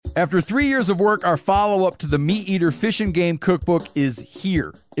After 3 years of work, our follow-up to the Meat Eater Fish and Game Cookbook is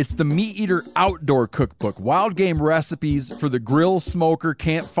here. It's the Meat Eater Outdoor Cookbook, wild game recipes for the grill, smoker,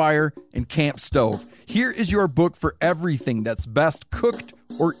 campfire, and camp stove. Here is your book for everything that's best cooked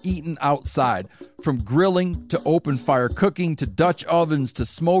or eaten outside. From grilling to open fire cooking to Dutch ovens to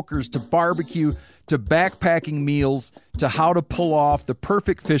smokers to barbecue to backpacking meals to how to pull off the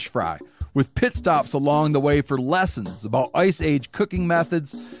perfect fish fry, with pit stops along the way for lessons about Ice Age cooking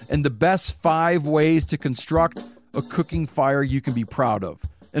methods and the best 5 ways to construct a cooking fire you can be proud of.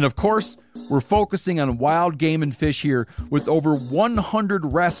 And of course, we're focusing on wild game and fish here with over 100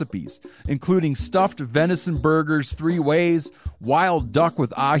 recipes, including stuffed venison burgers 3 ways, wild duck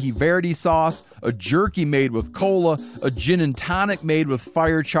with ahi verde sauce, a jerky made with cola, a gin and tonic made with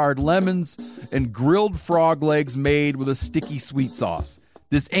fire-charred lemons, and grilled frog legs made with a sticky sweet sauce.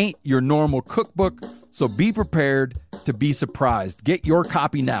 This ain't your normal cookbook, so be prepared to be surprised. Get your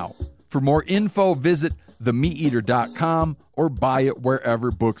copy now. For more info, visit themeateater.com or buy it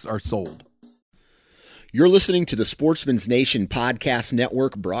wherever books are sold. You're listening to the Sportsman's Nation Podcast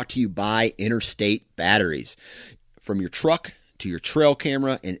Network, brought to you by Interstate Batteries. From your truck to your trail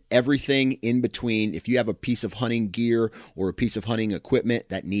camera and everything in between, if you have a piece of hunting gear or a piece of hunting equipment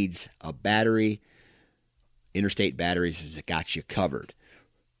that needs a battery, Interstate Batteries has got you covered.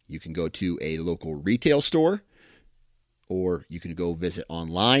 You can go to a local retail store, or you can go visit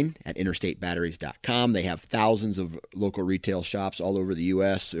online at interstatebatteries.com. They have thousands of local retail shops all over the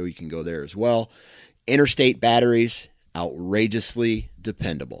U.S., so you can go there as well. Interstate Batteries, outrageously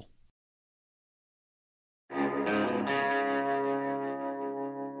dependable.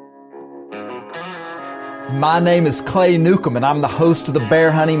 My name is Clay Newcomb, and I'm the host of the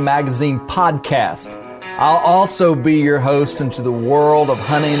Bear Hunting Magazine podcast. I'll also be your host into the world of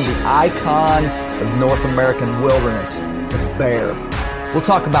hunting the icon of North American wilderness, the bear. We'll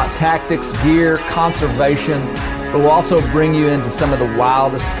talk about tactics, gear, conservation, but we'll also bring you into some of the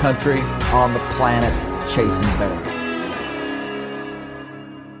wildest country on the planet, chasing bear.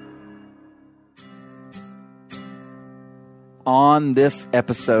 On this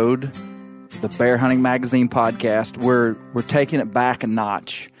episode, the Bear Hunting Magazine podcast, we're taking it back a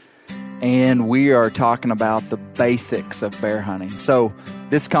notch. And we are talking about the basics of bear hunting. So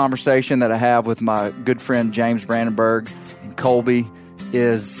this conversation that I have with my good friend James Brandenburg and Colby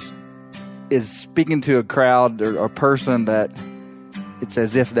is speaking to a crowd or a person that it's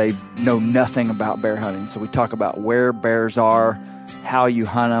as if they know nothing about bear hunting. So we talk about where bears are, how you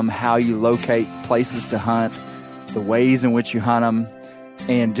hunt them, how you locate places to hunt, the ways in which you hunt them,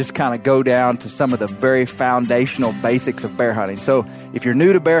 and just kind of go down to some of the very foundational basics of bear hunting. So if you're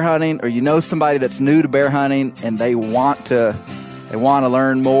new to bear hunting, or you know somebody that's new to bear hunting and they want to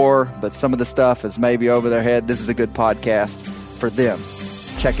learn more, but some of the stuff is maybe over their head, this is a good podcast for them.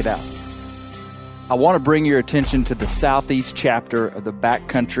 Check it out. I want to bring your attention to the Southeast chapter of the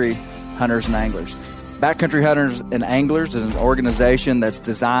Backcountry Hunters and Anglers. Backcountry Hunters and Anglers is an organization that's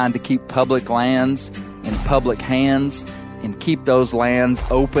designed to keep public lands in public hands and keep those lands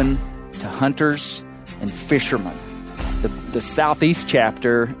open to hunters and fishermen. The Southeast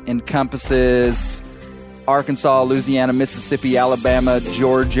chapter encompasses Arkansas, Louisiana, Mississippi, Alabama,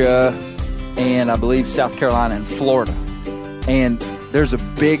 Georgia, and I believe South Carolina and Florida. And there's a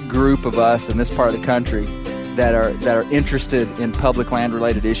big group of us in this part of the country that are interested in public land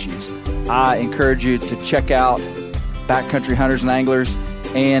related issues. I encourage you to check out Backcountry Hunters and Anglers.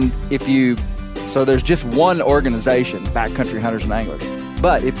 And so there's just one organization, Backcountry Hunters and Anglers.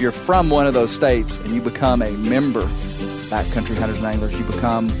 But if you're from one of those states and you become a member of Backcountry Hunters and Anglers, you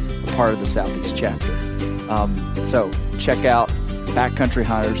become a part of the Southeast chapter. So check out Backcountry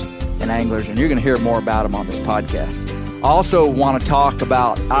Hunters and Anglers, and you're going to hear more about them on this podcast. I also want to talk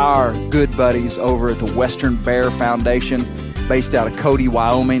about our good buddies over at the Western Bear Foundation, based out of Cody,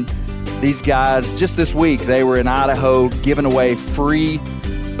 Wyoming. These guys, just this week, they were in Idaho giving away free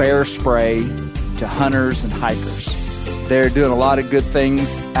bear spray to hunters and hikers. They're doing a lot of good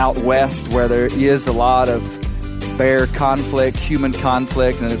things out west where there is a lot of bear conflict, human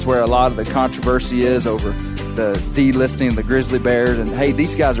conflict, and it's where a lot of the controversy is over the delisting of the grizzly bears. And hey,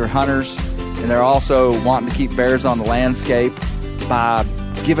 these guys are hunters, and they're also wanting to keep bears on the landscape by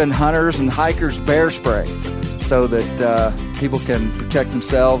giving hunters and hikers bear spray so that people can protect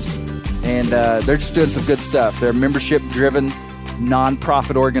themselves. And they're just doing some good stuff. They're a membership-driven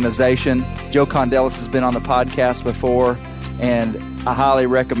nonprofit organization. Joe Condellis has been on the podcast before, and I highly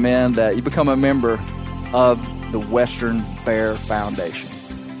recommend that you become a member of the Western Bear Foundation.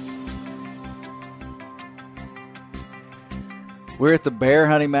 We're at the Bear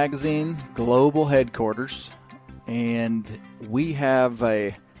Hunting Magazine global headquarters, and we have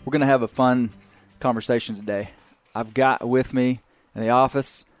a we're going to have a fun conversation today. I've got with me in the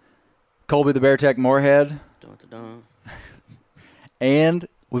office Colby the Bear Tech Moorhead. Dun, dun, dun. And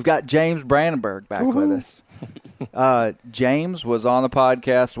we've got James Brandenburg back with us. James was on the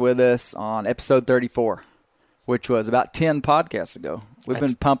podcast with us on episode 34, which was about 10 podcasts ago. We've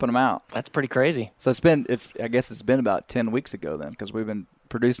been pumping them out. That's pretty crazy. So I guess it's been about 10 weeks ago then, because we've been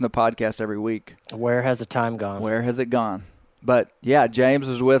producing the podcast every week. Where has the time gone? Where has it gone? But yeah, James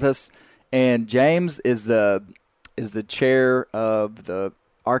is with us, and James is the chair of the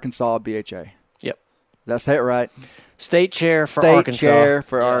Arkansas BHA. Yep. Did I say it right? State chair for State Arkansas. chair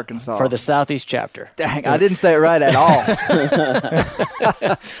for Arkansas. For the Southeast chapter. Dang, I didn't say it right at all.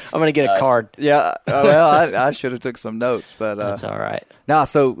 I'm going to get a card. Yeah, well, I should have took some notes, but That's all right.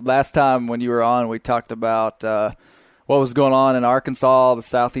 so last time when you were on, we talked about what was going on in Arkansas, the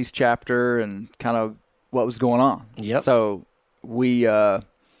Southeast chapter, and kind of what was going on. Yep. So we, a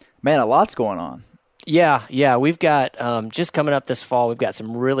lot's going on. Yeah. We've got, just coming up this fall, we've got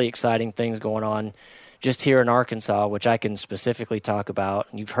some really exciting things going on just here in Arkansas, which I can specifically talk about.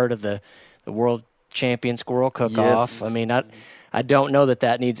 You've heard of the World Champion Squirrel Cook-Off. Yes. I mean, I don't know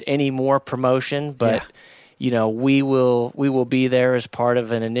that needs any more promotion, but we will be there as part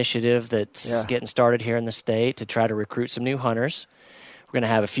of an initiative that's getting started here in the state to try to recruit some new hunters. We're going to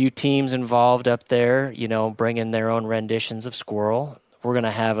have a few teams involved up there, bringing their own renditions of squirrel. We're going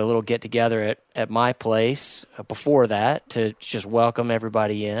to have a little get-together at my place before that to just welcome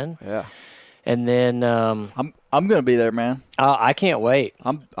everybody in. Yeah. And then I'm going to be there, man. I can't wait.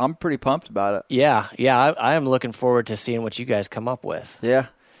 I'm pretty pumped about it. Yeah. I am looking forward to seeing what you guys come up with. Yeah.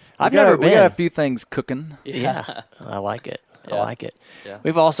 I've never been. We got a few things cooking. Yeah. I like it. Yeah. I like it. Yeah.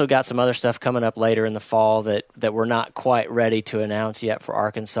 We've also got some other stuff coming up later in the fall that we're not quite ready to announce yet for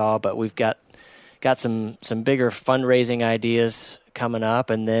Arkansas, but we've got some bigger fundraising ideas coming up.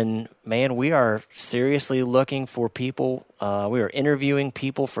 And then, man, we are seriously looking for people. We are interviewing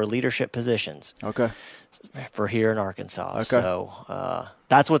people for leadership positions. Okay. For here in Arkansas. Okay. So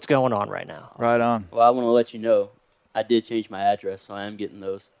that's what's going on right now. Right on. Well, I want to let you know, I did change my address, so I am getting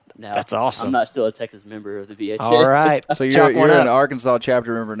those now. That's awesome. I'm not still a Texas member of the BHA. All right. So Chalk one you're up. an Arkansas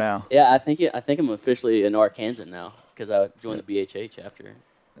chapter member now. Yeah, I think I'm officially an Arkansan now because I joined the BHA chapter.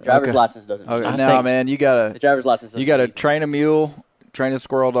 Driver's Okay. license doesn't. Okay. mean Now, think- man, you the gotta driver's license. Doesn't to mean- train a mule, train a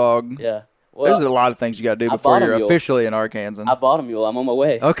squirrel dog. Yeah. Well, There's a lot of things you got to do I before bought a you're mule. officially an Arkansan. I bought a mule. I'm on my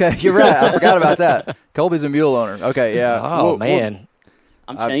way. Okay, you're right. I forgot about that. Colby's a mule owner. Okay, yeah. Oh, man.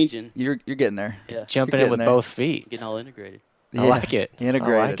 I'm changing. You're getting there. Yeah. Jumping You're in with getting there. both feet. Getting all integrated. I like it.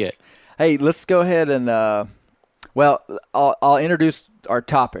 Integrated. I like it. Hey, let's go ahead and I'll introduce our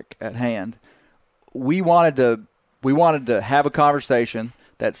topic at hand. We wanted to have a conversation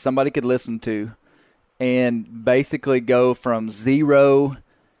that somebody could listen to and basically go from zero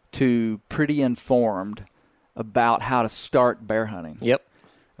to pretty informed about how to start bear hunting. Yep.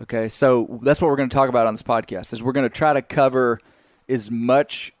 Okay, so that's what we're going to talk about on this podcast. Is we're going to try to cover as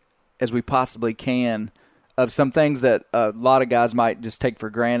much as we possibly can of some things that a lot of guys might just take for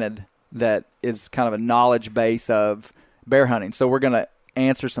granted that is kind of a knowledge base of bear hunting. So we're going to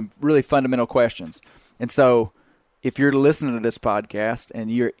answer some really fundamental questions. And so if you're listening to this podcast and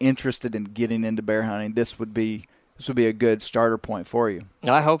you're interested in getting into bear hunting, this would be a good starter point for you.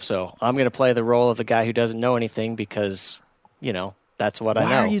 I hope so. I'm going to play the role of the guy who doesn't know anything because, that's what I know.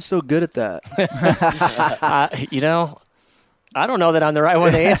 Why are you so good at that? I don't know that I'm the right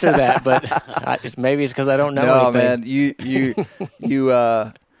one to answer that, but maybe it's because I don't know anything. Man,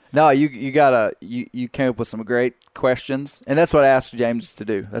 you came up with some great questions, and that's what I asked James to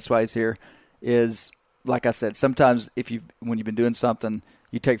do. That's why he's here. Is like I said, sometimes when you've been doing something,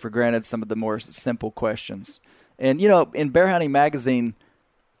 you take for granted some of the more simple questions. And in Bear Hunting Magazine,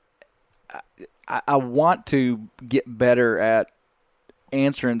 I want to get better at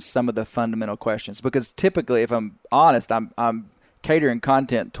answering some of the fundamental questions because typically, if I'm honest, I'm catering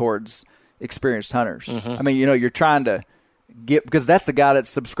content towards experienced hunters. Mm-hmm. I mean, you're trying to get because that's the guy that's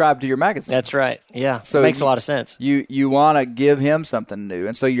subscribed to your magazine. That's right. Yeah. So it makes a lot of sense. You want to give him something new,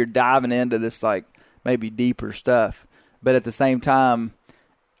 and so you're diving into this like maybe deeper stuff. But at the same time,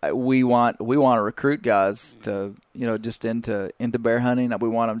 we want to recruit guys to just into bear hunting. We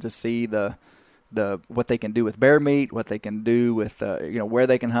want them to see the what they can do with bear meat, what they can do with where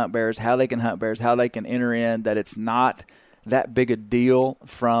they can hunt bears, how they can hunt bears, how they can enter in. That it's not that big a deal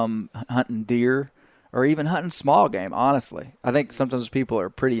from hunting deer or even hunting small game. Honestly, I think sometimes people are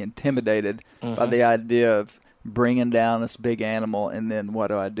pretty intimidated by the idea of bringing down this big animal and then what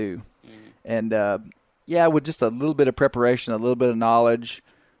do I do? And with just a little bit of preparation, a little bit of knowledge,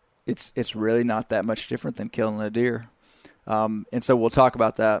 it's really not that much different than killing a deer. And so we'll talk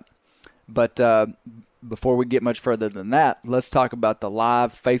about that. But before we get much further than that, let's talk about the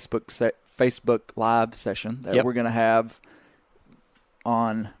live Facebook Live session that we're going to have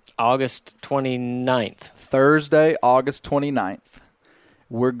on August 29th. Thursday, August 29th.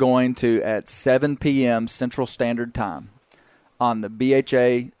 We're going to, at 7 p.m. Central Standard Time, on the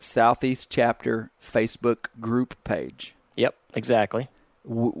BHA Southeast Chapter Facebook group page. Yep, exactly.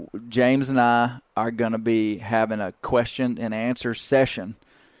 James and I are going to be having a question and answer session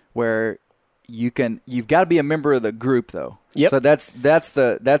where you've got to be a member of the group, though. Yep. So that's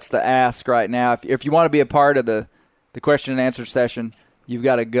the ask right now. If you want to be a part of the question and answer session, you've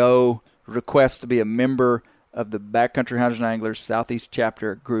got to go request to be a member of the Backcountry Hunters and Anglers Southeast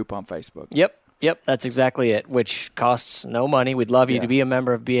Chapter group on Facebook. Yep, that's exactly it, which costs no money. We'd love you to be a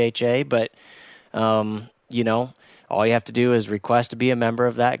member of BHA, but, all you have to do is request to be a member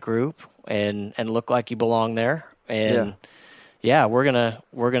of that group and look like you belong there. And, we're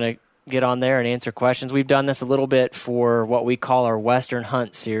gonna get on there and answer questions. We've done this a little bit for what we call our Western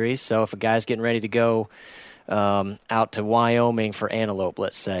Hunt series. So if a guy's getting ready to go out to Wyoming for antelope,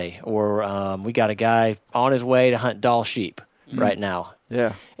 let's say, or we got a guy on his way to hunt Dall sheep right now.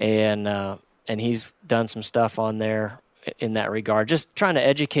 Yeah. And he's done some stuff on there in that regard, just trying to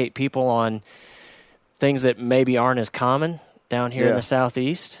educate people on things that maybe aren't as common down here in the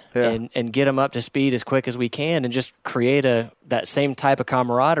Southeast and get them up to speed as quick as we can and just create that same type of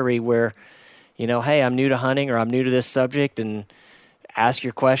camaraderie where, hey, I'm new to hunting or I'm new to this subject, and ask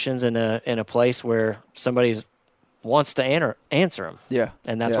your questions in a place where somebody wants to answer them. Yeah.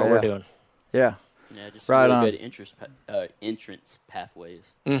 And that's what we're doing. Yeah. Yeah, just right really on. good entrance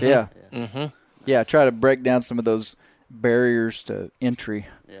pathways. Mm-hmm. Yeah. Mm-hmm. Yeah, try to break down some of those barriers to entry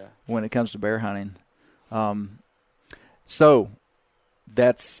when it comes to bear hunting. So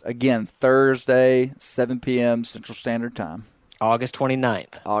that's, again, Thursday, 7 p.m. Central Standard Time. August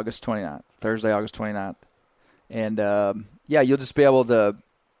 29th. Thursday, August 29th. And, you'll just be able to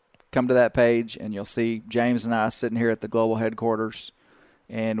come to that page, and you'll see James and I sitting here at the global headquarters,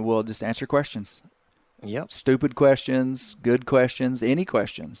 and we'll just answer questions. Yep. Stupid questions, good questions, any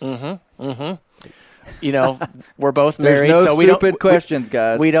questions. Mm-hmm. Mm-hmm. We're both married, There's no so we stupid don't questions,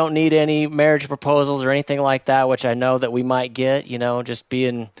 guys. We don't need any marriage proposals or anything like that, which I know that we might get. Just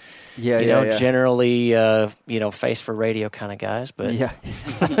being, generally, face for radio kind of guys. But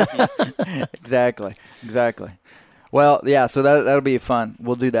exactly. Well, so that'll be fun.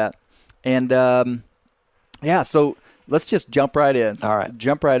 We'll do that, and so let's just jump right in. All right,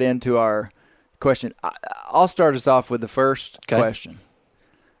 jump right into our question. I'll start us off with the first question,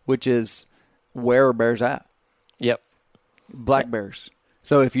 which is, where are bears at? Yep. Black bears.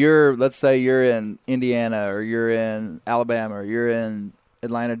 So if let's say you're in Indiana, or you're in Alabama, or you're in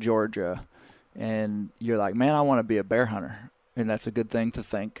Atlanta, Georgia, and you're like, man, I want to be a bear hunter, and that's a good thing to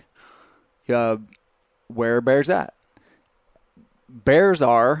think. Where are bears at? Bears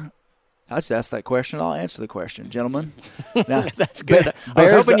are. I just asked that question. I'll answer the question, gentlemen. Now, that's good. I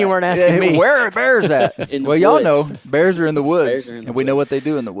was hoping you weren't asking me. Where are bears at? Well, y'all know bears are in the woods, and we know what they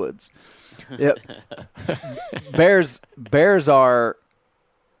do in the woods. Yep. Bears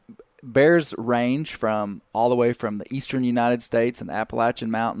range from all the way from the eastern United States and the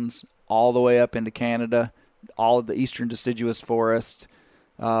Appalachian Mountains all the way up into Canada, all of the eastern deciduous forest.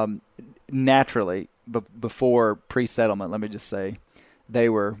 Naturally, before pre-settlement, let me just say,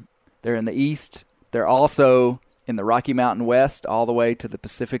 they're in the east. They're also in the Rocky Mountain West all the way to the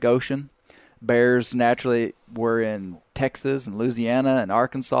Pacific Ocean. Bears naturally were in Texas and Louisiana and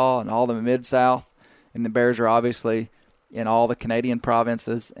Arkansas and all the Mid-South. And the bears are obviously in all the Canadian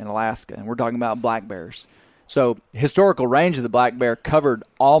provinces and Alaska. And we're talking about black bears. So historical range of the black bear covered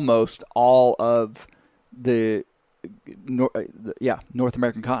almost all of the North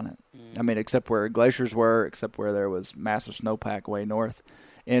American continent. I mean, except where glaciers were, except where there was massive snowpack way north.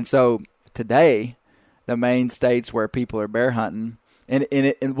 And so today, the main states where people are bear hunting,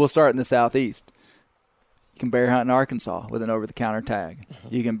 and we'll start in the Southeast. You can bear hunt in Arkansas with an over-the-counter tag.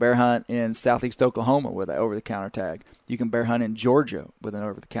 Mm-hmm. You can bear hunt in Southeast Oklahoma with an over-the-counter tag. You can bear hunt in Georgia with an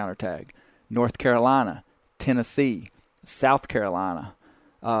over-the-counter tag. North Carolina, Tennessee, South Carolina.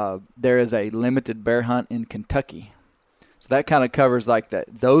 There is a limited bear hunt in Kentucky. So that kind of covers like that.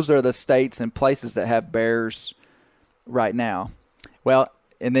 Those are the states and places that have bears right now. Well,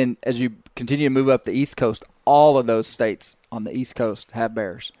 and then as you continue to move up the East Coast, all of those states on the East Coast have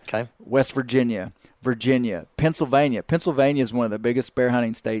bears. Okay. West Virginia, Pennsylvania. Pennsylvania is one of the biggest bear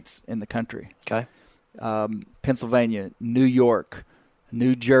hunting states in the country. Okay. Pennsylvania, New York,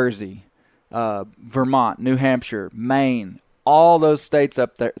 New Jersey, Vermont, New Hampshire, Maine, all those states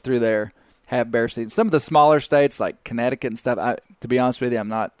up there through there have bear season. Some of the smaller states like Connecticut and stuff, to be honest with you, I'm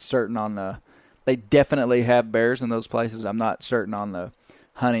not certain on they definitely have bears in those places. I'm not certain on the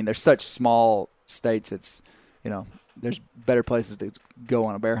hunting. They're such small states, it's, there's better places to go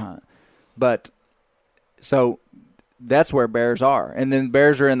on a bear hunt. But so that's where bears are. And then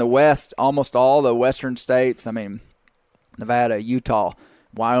bears are in the west, almost all the western states. I mean, Nevada, Utah,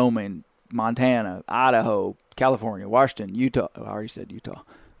 Wyoming, Montana, Idaho, California, Washington, Utah. I already said Utah.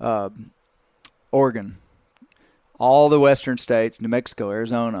 Oregon, all the western states, New Mexico,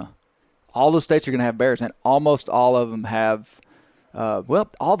 Arizona, all those states are going to have bears, and almost all of them have,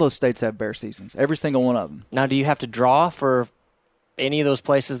 all those states have bear seasons, every single one of them. Now, do you have to draw for any of those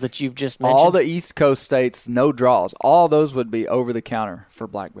places that you've just mentioned? All the East Coast states, no draws. All those would be over-the-counter for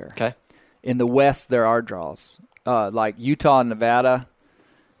black bear. Okay. In the West, there are draws. Like Utah and Nevada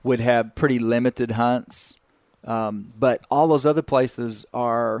would have pretty limited hunts, but all those other places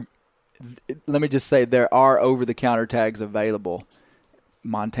are, let me just say, there are over-the-counter tags available.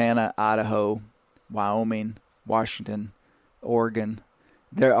 Montana, Idaho, Wyoming, Washington, Oregon.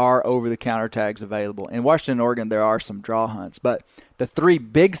 There are over-the-counter tags available. In Washington and Oregon, there are some draw hunts. But the three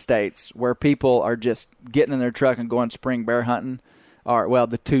big states where people are just getting in their truck and going spring bear hunting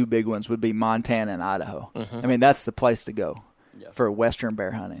the two big ones would be Montana and Idaho. Mm-hmm. I mean, that's the place to go for western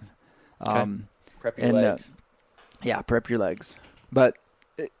bear hunting. Okay. Prep your legs. Prep your legs. But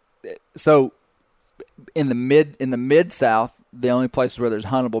so in the mid-South, the only places where there's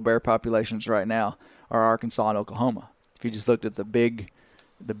huntable bear populations right now are Arkansas and Oklahoma. If you just looked at the big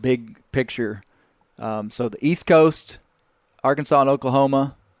picture, so the East Coast, Arkansas and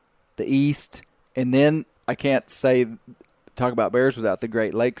Oklahoma, the East, and then I can't talk about bears without the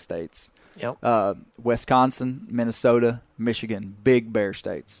Great Lakes states. Yep. Wisconsin, Minnesota, Michigan, big bear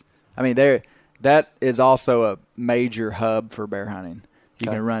states. I mean, that is also a major hub for bear hunting. You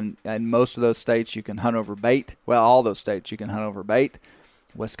can run in most of those states. You can hunt over bait. Well, all those states you can hunt over bait.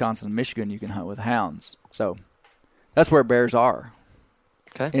 Wisconsin and Michigan, you can hunt with hounds. So that's where bears are.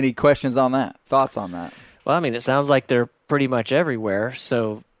 Okay. Any questions on that? Thoughts on that? Well, I mean, it sounds like they're pretty much everywhere.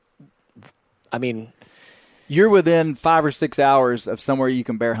 So, I mean, you're within 5 or 6 hours of somewhere you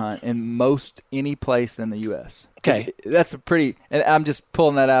can bear hunt in most any place in the U.S. Okay. That's and I'm just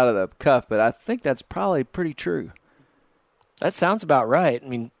pulling that out of the cuff, but I think that's probably pretty true. That sounds about right. I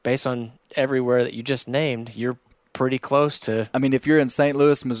mean, based on everywhere that you just named, you're pretty close to. I mean, if you're in St.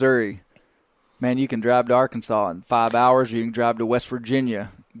 Louis, Missouri, man, you can drive to Arkansas in 5 hours, or you can drive to West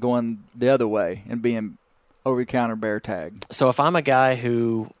Virginia going the other way and being over-counter bear tag. So if I'm a guy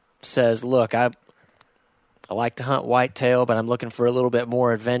who says, look, I like to hunt whitetail, but I'm looking for a little bit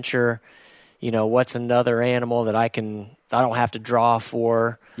more adventure, what's another animal that I don't have to draw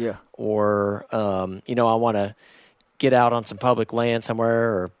for? Yeah. Or, I want to get out on some public land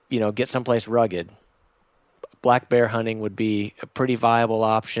somewhere or, get someplace rugged. Black bear hunting would be a pretty viable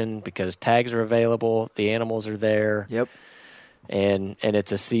option because tags are available, the animals are there. Yep. And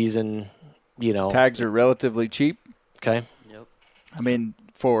it's a season, Tags are relatively cheap. Okay. Yep. I mean,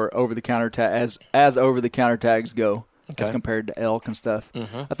 for over-the-counter as over-the-counter tags go, okay, as compared to elk and stuff.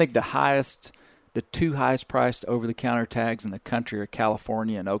 Mm-hmm. I think the two highest priced over-the-counter tags in the country are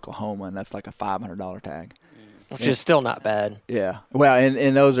California and Oklahoma, and that's like a $500 tag. Which is still not bad. Yeah. Well,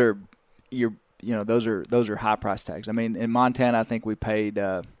 and those are those are high price tags. I mean, in Montana, I think we paid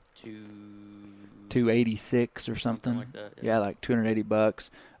 $286 or something. Like that, yeah, like $280.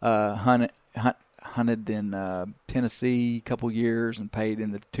 Hunted in Tennessee a couple years and paid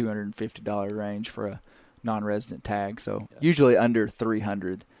in the $250 range for a non-resident tag. So usually under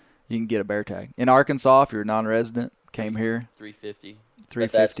 $300, you can get a bear tag. In Arkansas, if you're a non-resident, came here, $350.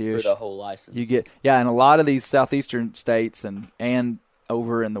 $350 for the whole license. You get in a lot of these southeastern states and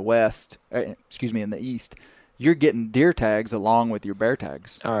over in the west, in the east, you're getting deer tags along with your bear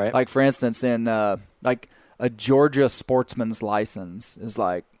tags. All right. Like for instance, in like a Georgia sportsman's license is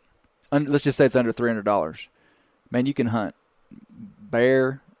like, let's just say it's under $300. Man, you can hunt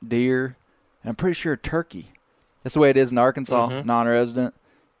bear, deer, and I'm pretty sure turkey. That's the way it is in Arkansas. Mm-hmm. Non-resident,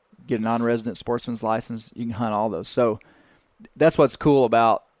 get a non-resident sportsman's license, you can hunt all those. So that's what's cool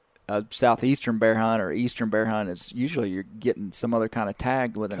about a southeastern bear hunt or eastern bear hunt is usually you're getting some other kind of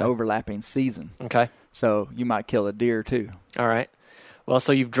tag with an overlapping season. Okay. So you might kill a deer too. All right. Well,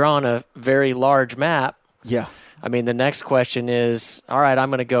 so you've drawn a very large map. Yeah. I mean, the next question is, all right, I'm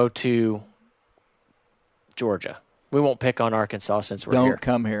going to go to Georgia. We won't pick on Arkansas since we're here. Don't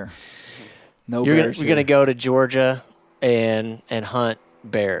come here. No You're bears. We're going to go to Georgia and hunt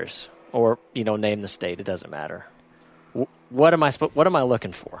bears, or name the state. It doesn't matter. What am I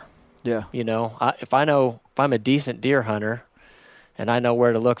looking for? Yeah. If I'm a decent deer hunter, and I know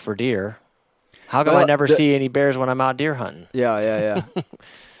where to look for deer, How come I never see any bears when I'm out deer hunting? Yeah.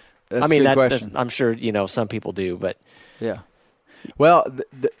 That's I mean, a good question. I'm sure some people do, but yeah. Well,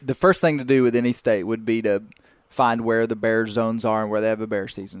 the first thing to do with any state would be to find where the bear zones are and where they have a bear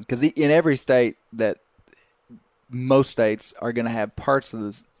season. Because in every state, most states are going to have parts of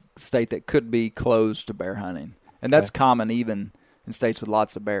the state that could be closed to bear hunting, and that's common even in states with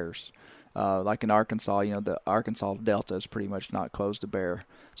lots of bears. Like in Arkansas, the Arkansas Delta is pretty much not closed to bear.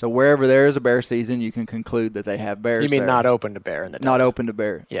 So wherever there is a bear season, you can conclude that they have bears. You mean there. not open to bear in the Delta? Not open to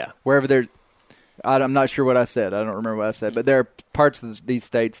bear. Yeah. Wherever there, I'm not sure what I said. I don't remember what I said. But there are parts of these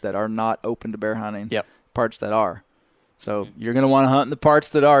states that are not open to bear hunting. Yep. Parts that are. So you're going to want to hunt in the parts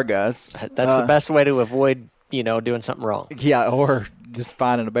that are, guys. That's the best way to avoid, doing something wrong. Yeah, or just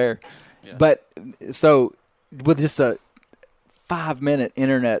finding a bear. Yeah. But so with just a 5-minute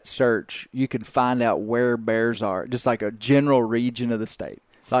internet search, you can find out where bears are, just like a general region of the state.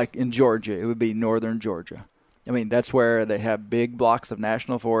 Like in Georgia, it would be northern Georgia. I mean, that's where they have big blocks of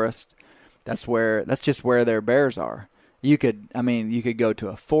national forest. That's just where their bears are. You could go to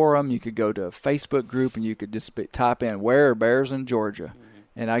a forum, you could go to a Facebook group, and you could just type in where are bears in Georgia,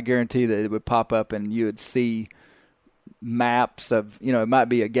 and I guarantee that it would pop up, and you would see maps of, it might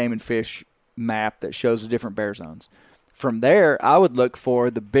be a Game and Fish map that shows the different bear zones. From there, I would look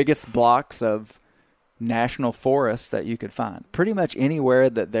for the biggest blocks of national forests that you could find. Pretty much anywhere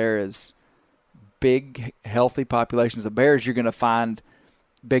that there is big, healthy populations of bears, you're going to find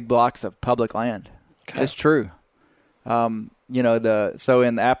big blocks of public land. Okay. It's true. So in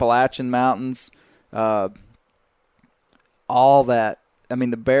the Appalachian Mountains, all that. I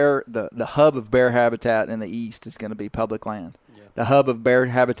mean, the hub of bear habitat in the east is going to be public land. Yeah. The hub of bear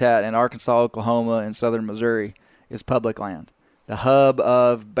habitat in Arkansas, Oklahoma, and southern Missouri is public land. The hub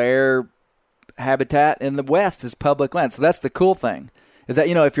of bear habitat in the west is public land. So that's the cool thing, is that,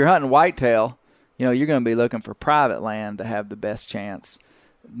 if you're hunting whitetail, you're going to be looking for private land to have the best chance.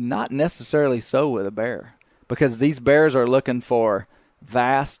 Not necessarily so with a bear, because these bears are looking for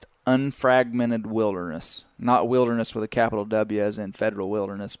vast, unfragmented wilderness. Not wilderness with a capital W as in federal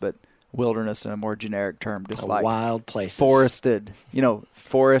wilderness, but wilderness in a more generic term, just like wild places. Forested,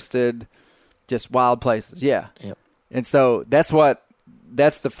 just wild places. Yeah. Yep. And so that's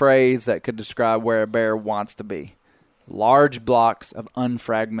the phrase that could describe where a bear wants to be. Large blocks of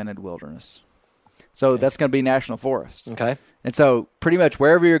unfragmented wilderness. So that's going to be national forest. Okay. And so pretty much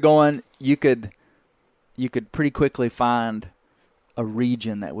wherever you're going, you could pretty quickly find a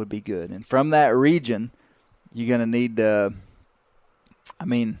region that would be good. And from that region, you're going to need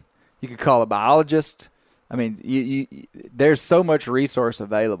you could call a biologist. I mean, there's so much resource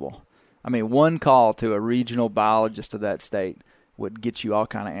available. I mean, one call to a regional biologist of that state would get you all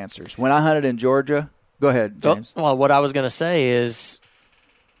kind of answers. When I hunted in Georgia, go ahead, James. Well, what I was going to say is,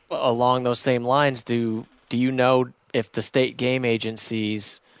 along those same lines, do you know if the state game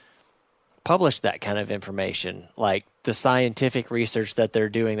agencies publish that kind of information, like the scientific research that they're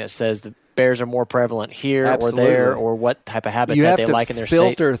doing that says the bears are more prevalent here Absolutely. or there, or what type of habitat they like in their state? You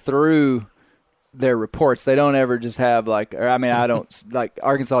have to filter through their reports. They don't ever just have I don't like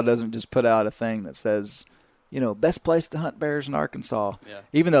Arkansas doesn't just put out a thing that says, best place to hunt bears in Arkansas. Yeah.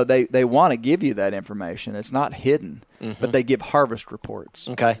 Even though they want to give you that information, it's not hidden, but they give harvest reports.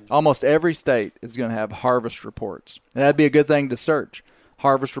 Okay. Almost every state is going to have harvest reports. And that'd be a good thing to search.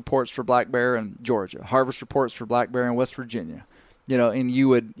 Harvest reports for black bear in Georgia, harvest reports for black bear in West Virginia. And you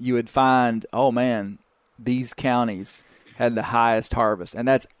would find, oh man, these counties had the highest harvest, and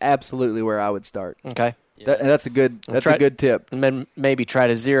that's absolutely where I would start. Okay. That's a good tip. And then maybe try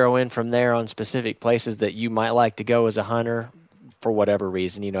to zero in from there on specific places that you might like to go as a hunter for whatever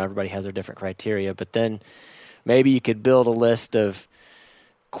reason. Everybody has their different criteria, but then maybe you could build a list of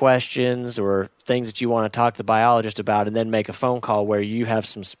questions or things that you want to talk to the biologist about, and then make a phone call where you have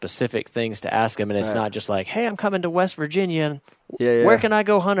some specific things to ask them, and it's not just like, hey, I'm coming to West Virginia, and where can I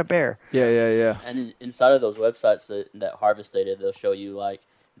go hunt a bear? Yeah. And inside of those websites that harvest data, they'll show you like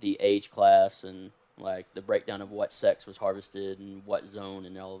the age class and like the breakdown of what sex was harvested and what zone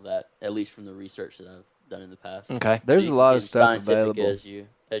and all of that, at least from the research that I've done in the past. Okay. There's a lot of stuff available. As you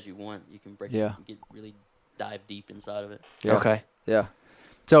want, you can break it and really dive deep inside of it. Yeah. Okay. Yeah.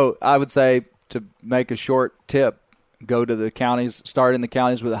 So I would say, to make a short tip, go to the counties, start in the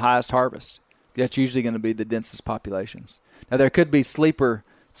counties with the highest harvest. That's usually going to be the densest populations. Now, there could be sleeper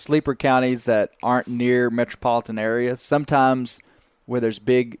counties that aren't near metropolitan areas. Sometimes where there's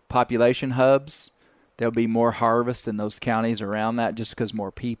big population hubs, there'll be more harvest in those counties around that just because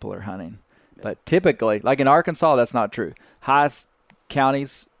more people are hunting. Yeah. But typically, like in Arkansas, that's not true. Highest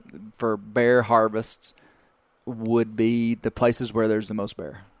counties for bear harvests would be the places where there's the most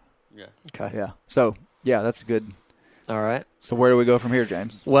bear. Yeah. Okay. Yeah. So, yeah, that's good. All right. So where do we go from here,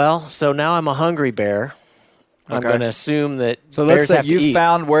 James? Well, so now I'm a hungry bear. I'm Okay. going to assume that So let's bears say have to you've eat.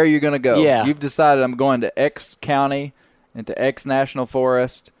 found where you're going to go. Yeah. You've decided I'm going to X county and to X national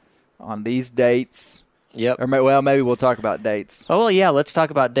forest on these dates. Yep. Or maybe we'll talk about dates. Oh, well, yeah, let's talk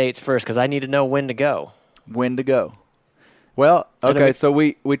about dates first because I need to know when to go. When to go. Well, okay, so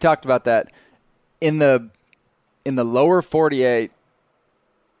we talked about that. In the lower 48,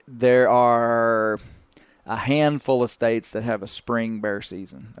 there are a handful of states that have a spring bear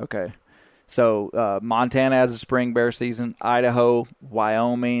season. Okay. So Montana has a spring bear season, Idaho,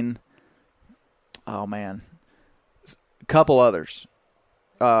 Wyoming, a couple others.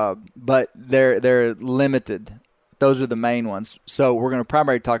 But they're limited. Those are the main ones. So we're going to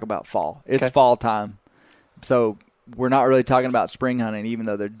primarily talk about fall. It's fall time. So we're not really talking about spring hunting, even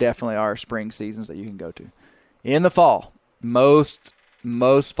though there definitely are spring seasons that you can go to. In the fall, most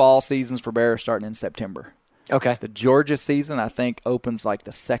fall seasons for bear are starting in September. Okay. The Georgia season, I think, opens like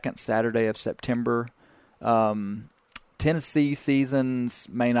the second Saturday of September. Tennessee seasons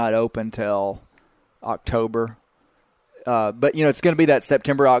may not open till October. But, it's going to be that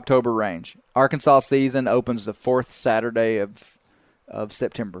September-October range. Arkansas season opens the fourth Saturday of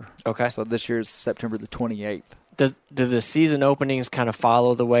September. Okay. So this year's September the 28th. Do the season openings kind of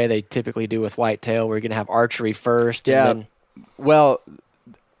follow the way they typically do with whitetail, where you're going to have archery first? Yeah. And then... Well,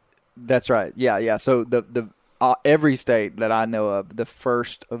 that's right. Yeah. So the every state that I know of, the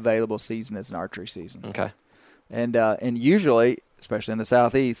first available season is an archery season. Okay. And usually, especially in the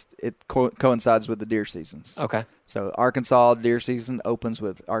Southeast, it coincides with the deer seasons. Okay. So Arkansas deer season opens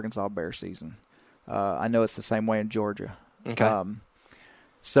with Arkansas bear season. I know it's the same way in Georgia. Okay.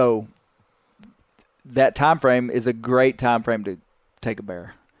 So that time frame is a great time frame to take a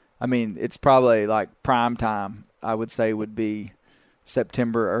bear. I mean, it's probably like prime time, I would say, would be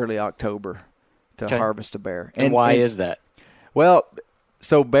September, early October to harvest a bear. And why is that? Well,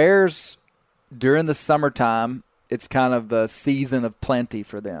 so bears during the summertime, it's kind of a season of plenty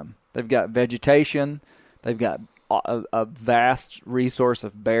for them. They've got vegetation. They've got a vast resource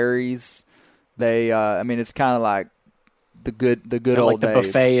of berries. It's kind of like the good old days. Like the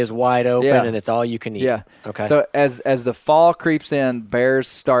buffet is wide open and it's all you can eat. Yeah. Okay. So as the fall creeps in, bears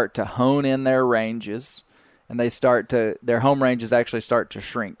start to hone in their ranges, and their home ranges actually start to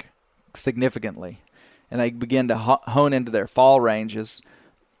shrink significantly, and they begin to hone into their fall ranges,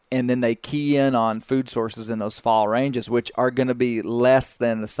 and then they key in on food sources in those fall ranges, which are going to be less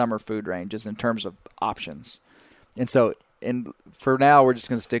than the summer food ranges in terms of options. And so, for now, we're just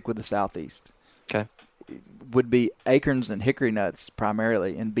going to stick with the Southeast. Okay. Would be acorns and hickory nuts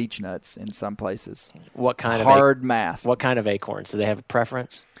primarily, and beech nuts in some places. What kind hard mast? What kind of acorns? Do they have a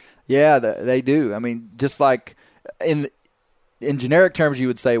preference? Yeah, they do. I mean, just like in generic terms, you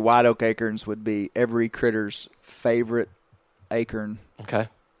would say white oak acorns would be every critter's favorite acorn. Okay.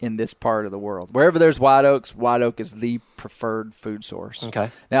 In this part of the world, wherever there's white oak is the preferred food source.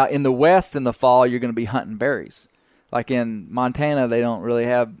 Okay. Now in the West, in the fall, you're going to be hunting berries. Like in Montana, they're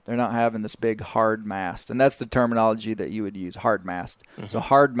not having this big hard mast, and that's the terminology that you would use, hard mast. Mm-hmm. So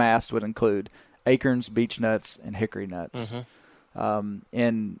hard mast would include acorns, beech nuts, and hickory nuts. Mm-hmm.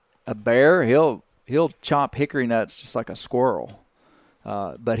 And a bear, he'll chomp hickory nuts just like a squirrel,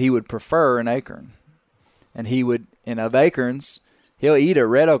 but he would prefer an acorn, and of acorns, he'll eat a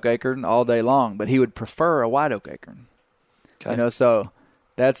red oak acorn all day long, but he would prefer a white oak acorn. Okay. So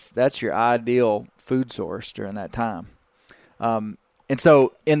that's your ideal food source during that time. And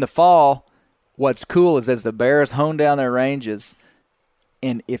so in the fall, what's cool is as the bears hone down their ranges,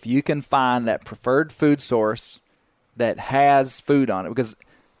 and if you can find that preferred food source that has food on it, because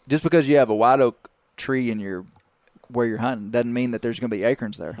just because you have a white oak tree where you're hunting doesn't mean that there's going to be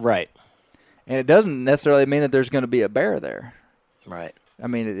acorns there. Right. And it doesn't necessarily mean that there's going to be a bear there. Right. I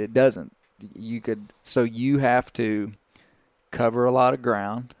mean, it doesn't. So you have to cover a lot of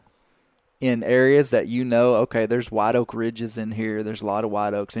ground in areas that okay, there's white oak ridges in here. There's a lot of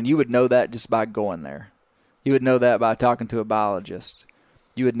white oaks. And you would know that just by going there. You would know that by talking to a biologist.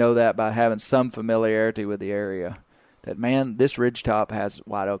 You would know that by having some familiarity with the area. That, man, this ridgetop has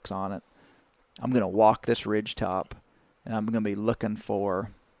white oaks on it. I'm going to walk this ridgetop, and I'm going to be looking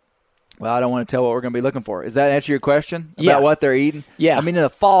for... Well, I don't want to tell what we're going to be looking for. Does that answer your question about what they're eating? Yeah. I mean, in the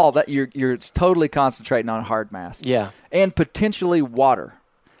fall, that you're totally concentrating on hard mast. Yeah. And potentially water.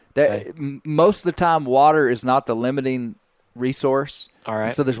 Most of the time, water is not the limiting resource. All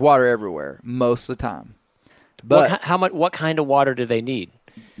right. So there's water everywhere most of the time. But what kind of water do they need?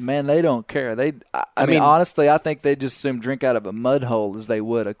 Man, they don't care. I mean, honestly, I think they just assume drink out of a mud hole as they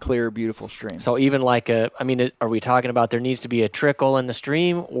would a clear, beautiful stream. So even like are we talking about there needs to be a trickle in the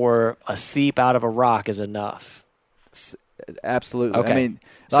stream, or a seep out of a rock is enough? Absolutely. Okay.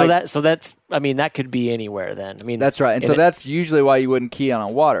 I mean, that could be anywhere then. I mean, that's right. And so that's usually why you wouldn't key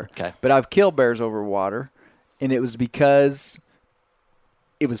on water. Okay. But I've killed bears over water, and it was because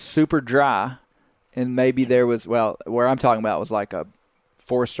it was super dry, and maybe there was, where I'm talking about was like a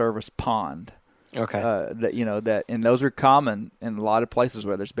Forest Service pond. Okay. And those are common in a lot of places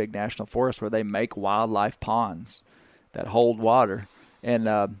where there's big national forests where they make wildlife ponds that hold water.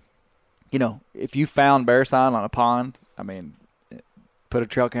 And, if you found bear sign on a pond, I mean, put a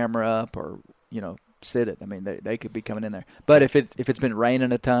trail camera up or, sit it. I mean, they could be coming in there. But if it's been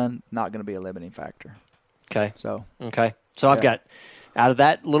raining a ton, not going to be a limiting factor. Okay. So I've got, out of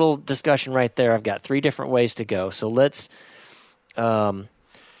that little discussion right there, I've got 3 different ways to go. So let's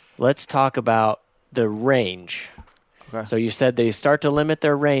talk about the range. Okay. So you said they start to limit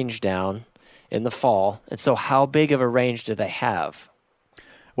their range down in the fall. And so how big of a range do they have?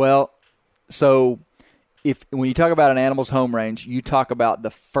 Well, so when you talk about an animal's home range, you talk about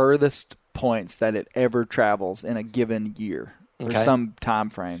the furthest points that it ever travels in a given year or some time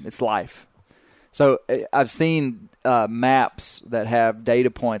frame. It's life. So I've seen maps that have data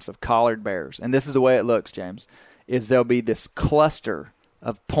points of collared bears, and this is the way it looks, James, is there'll be this cluster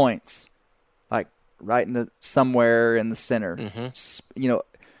of points, like right somewhere in the center,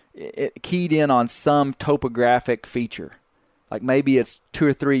 it keyed in on some topographic feature. Like maybe it's 2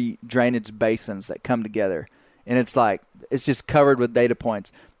 or 3 drainage basins that come together, and it's just covered with data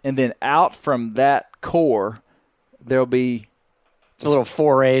points. And then out from that core, there'll be little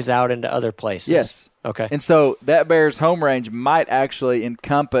forays out into other places. Yes. Okay. And so that bear's home range might actually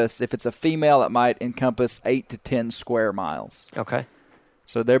encompass, if it's a female, it might encompass 8 to 10 square miles. Okay.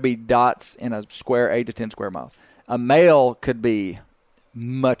 So there'd be dots in a square, 8 to 10 square miles. A male could be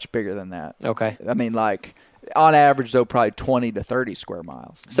much bigger than that. Okay. I mean, like, on average, though, probably 20 to 30 square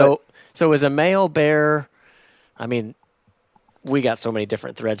miles. So is a male bear, I mean, we got so many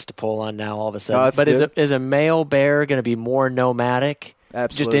different threads to pull on now all of a sudden. But is a male bear going to be more nomadic?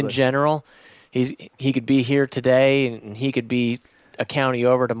 Absolutely. Just in general? He could be here today, and he could be a county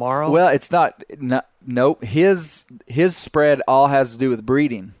over tomorrow? Well, it's not nope. His spread all has to do with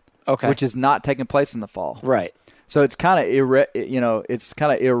breeding, which is not taking place in the fall. Right. So it's kind of it's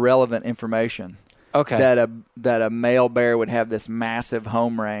kind of irrelevant information. Okay. That a male bear would have this massive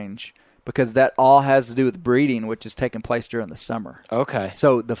home range, because that all has to do with breeding, which is taking place during the summer. Okay.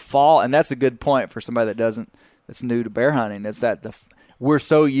 So the fall, and that's a good point for somebody that's new to bear hunting, is that we're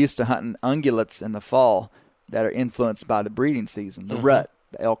so used to hunting ungulates in the fall that are influenced by the breeding season, the rut,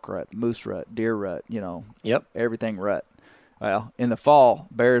 the elk rut, the moose rut, deer rut, everything rut. Well, in the fall,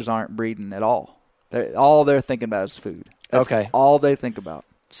 bears aren't breeding at all. All they're thinking about is food. That's all they think about.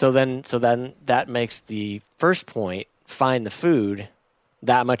 So then that makes the first point, find the food,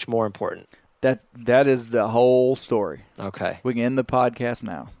 that much more important. That is the whole story. Okay. We can end the podcast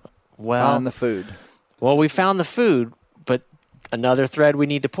now. Well, find the food. Well, we found the food, but another thread we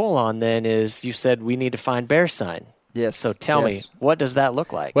need to pull on then is, you said we need to find bear sign. Yes. So tell me, what does that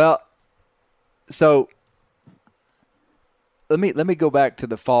look like? Well, so let me go back to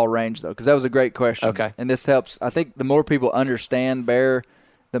the fall range, though, because that was a great question. Okay. And this helps. I think the more people understand bear,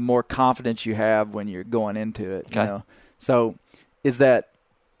 the more confidence you have when you're going into it. Okay. So is that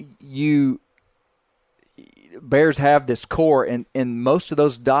bears have this core, and most of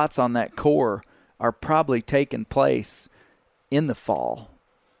those dots on that core are probably taking place in the fall,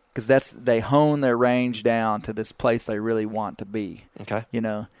 because they hone their range down to this place they really want to be. Okay.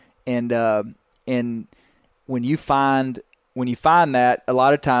 And when you find that, a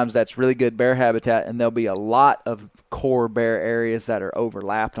lot of times that's really good bear habitat, and there'll be a lot of core bear areas that are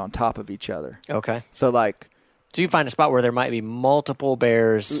overlapped on top of each other. Okay. So you find a spot where there might be multiple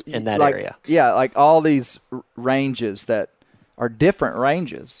bears in that area. Yeah, like all these ranges that are different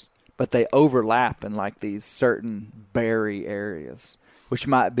ranges, but they overlap in like these certain berry areas, which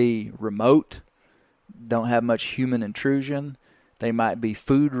might be remote, don't have much human intrusion. They might be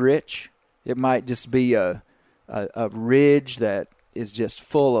food rich. It might just be a ridge that is just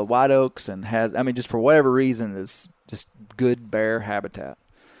full of white oaks and has, just for whatever reason, is just good bear habitat.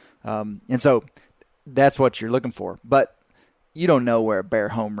 And so that's what you're looking for. But you don't know where a bear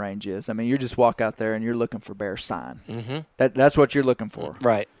home range is. You just walk out there and you're looking for bear sign. Mm-hmm. That's what you're looking for.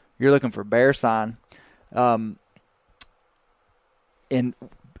 Right. You're looking for bear sign. And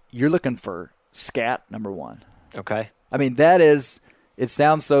you're looking for scat, number one. Okay. It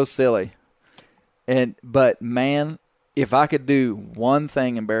sounds so silly. But man, if I could do one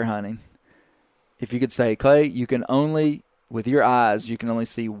thing in bear hunting, if you could say, Clay, you can only, with your eyes, you can only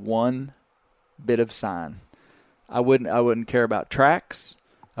see one bit of sign. I wouldn't care about tracks.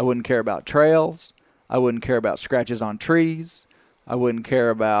 I wouldn't care about trails. I wouldn't care about scratches on trees. I wouldn't care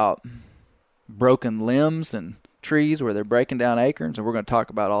about broken limbs and trees where they're breaking down acorns, and we're going to talk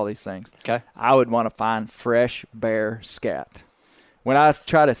about all these things. Okay. I would want to find fresh bear scat. When I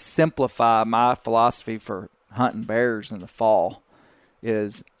try to simplify my philosophy for hunting bears in the fall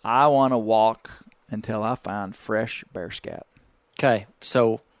is I want to walk until I find fresh bear scat. Okay.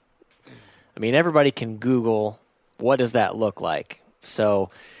 So, I mean, everybody can Google what does that look like. So,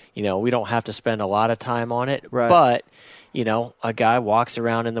 we don't have to spend a lot of time on it. Right. But, a guy walks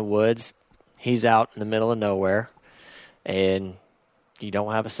around in the woods. He's out in the middle of nowhere, and you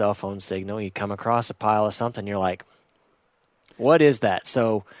don't have a cell phone signal. You come across a pile of something. You're like, what is that?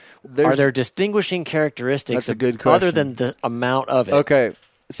 So are there distinguishing characteristics That's a good question. other than the amount of it? Okay.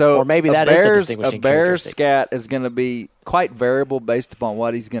 So or maybe that is the distinguishing a bear's characteristic. scat is going to be quite variable based upon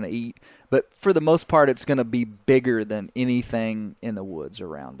what he's going to eat. But for the most part, it's going to be bigger than anything in the woods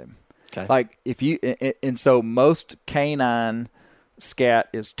around him. Okay. Like and so most canine scat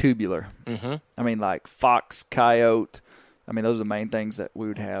is tubular. Mm-hmm. I mean, like fox, coyote. I mean, those are the main things that we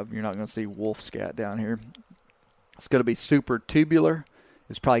would have. You're not going to see wolf scat down here. It's going to be super tubular.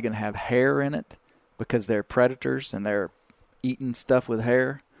 It's probably going to have hair in it because they're predators and they're eating stuff with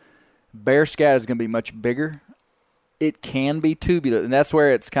hair. Bear scat is going to be much bigger. It can be tubular, and that's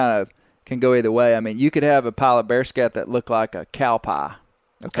where it's kind of can go either way. I mean, you could have a pile of bear scat that looked like a cow pie.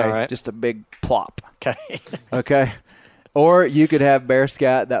 Okay, all right. Just a big plop. Okay. Okay, or you could have bear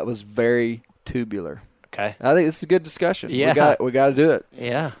scat that was very tubular. Okay. I think it's a good discussion. Yeah. we got to do it.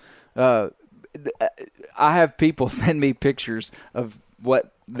 Yeah. I have people send me pictures of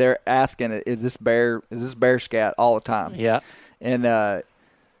what they're asking. Is this bear scat all the time? Yeah. And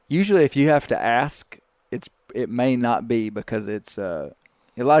usually, if you have to ask, it may not be because it's a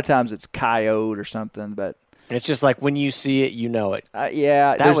lot of times it's coyote or something, but. It's just like when you see it, you know it.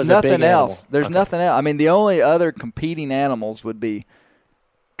 Yeah, That there's was a nothing big else. animal. There's Okay. nothing else. I mean, the only other competing animals would be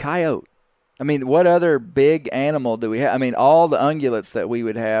coyote. I mean, what other big animal do we have? I mean, all the ungulates that we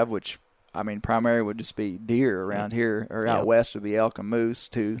would have, which, I mean, primary would just be deer around here, or out Yeah. west would be elk and moose,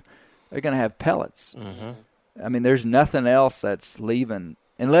 too. They're going to have pellets. Mm-hmm. I mean, there's nothing else that's leaving,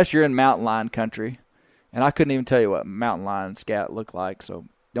 unless you're in mountain lion country. And I couldn't even tell you what mountain lion scat look like, so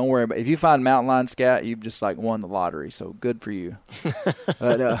don't worry about it. If you find mountain lion scat, you've just like won the lottery, so good for you.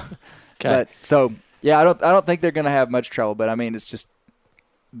 But so yeah, I don't think they're going to have much trouble, but I mean it's just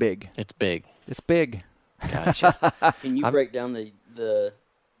big. It's big. It's big. Gotcha. Can you break down the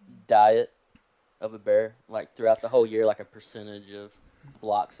diet of a bear, like throughout the whole year, like a percentage of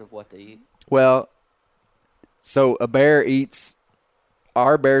blocks of what they eat? Well, so a bear eats,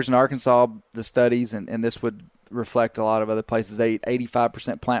 our bears in Arkansas, the studies, and this would reflect a lot of other places, they eat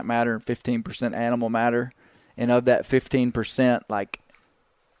 85% plant matter and 15% animal matter. And of that 15%, like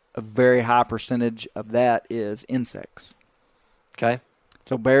a very high percentage of that is insects. Okay.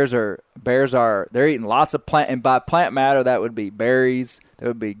 So bears are they're eating lots of plant, and by plant matter that would be berries, that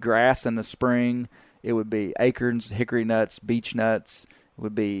would be grass in the spring, it would be acorns, hickory nuts, beech nuts, it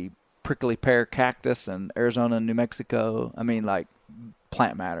would be prickly pear cactus in Arizona and New Mexico. I mean, like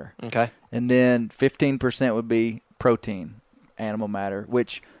plant matter. Okay. And then 15% would be protein, animal matter,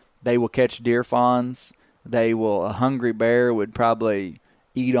 which they will catch deer fawns. A hungry bear would probably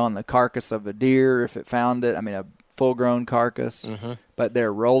eat on the carcass of a deer if it found it. I mean, a full-grown carcass. Mm-hmm. But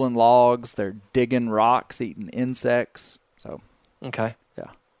they're rolling logs, they're digging rocks, eating insects. So, Okay.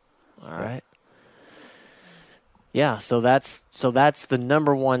 yeah. All right. Yeah, so that's the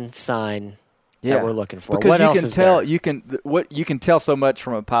number one sign that we're looking for. Because what you else can is tell there? you can tell so much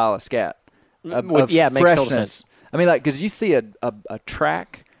from a pile of scat. Yeah, it makes total freshness. sense. I mean, like, because you see a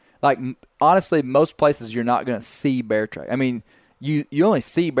track, like, honestly, most places you're not going to see bear track. I mean, you only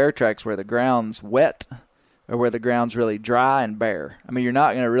see bear tracks where the ground's wet or where the ground's really dry and bare. I mean, you're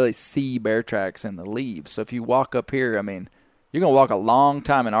not going to really see bear tracks in the leaves. So if you walk up here, I mean, you're going to walk a long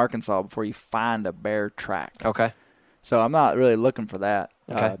time in Arkansas before you find a bear track. Okay. So I'm not really looking for that.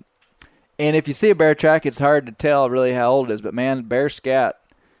 Okay. And if you see a bear track, it's hard to tell really how old it is. But, man, bear scat,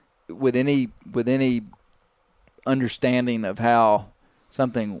 with any understanding of how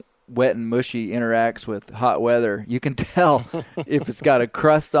something wet and mushy interacts with hot weather, you can tell if it's got a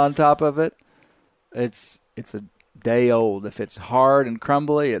crust on top of it, it's a day old. If it's hard and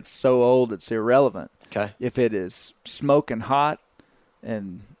crumbly, it's so old it's irrelevant. Okay. If it is smoking hot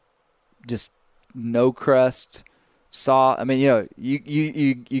and just no crust, saw. I mean,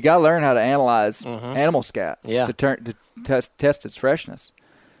 you got to learn how to analyze animal scat to test its freshness.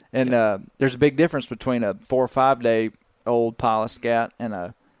 And there's a big difference between a 4 or 5 day old pile of scat and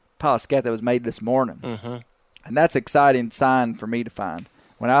a pile of scat that was made this morning. And that's an exciting sign for me to find.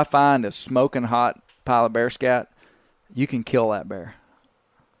 When I find a smoking hot pile of bear scat, you can kill that bear.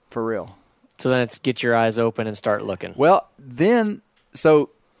 For real. So then it's get your eyes open and start looking. Well, then, so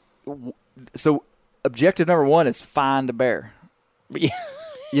objective number 1 is find a bear.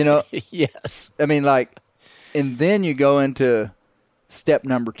 Yes. I mean, and then you go into step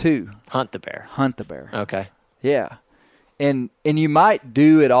number 2. Hunt the bear. Hunt the bear. Okay. Yeah. And you might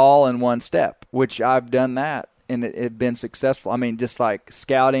do it all in one step, which I've done that, and it been successful. I mean, just like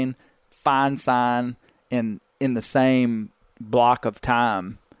scouting, find sign, and in the same block of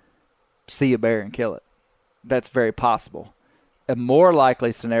time, see a bear and kill it. That's very possible. A more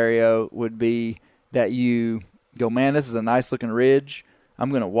likely scenario would be that you go, man, this is a nice looking ridge. I'm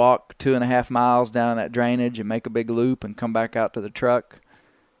going to walk 2.5 miles down that drainage and make a big loop and come back out to the truck.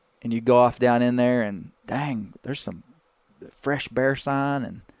 And you go off down in there and dang, there's some fresh bear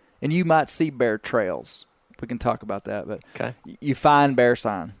sign and you might see bear trails. We can talk about that, but okay. You find bear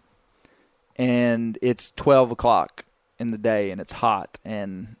sign and it's 12 o'clock in the day and it's hot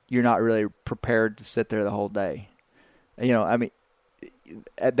and you're not really prepared to sit there the whole day. I mean,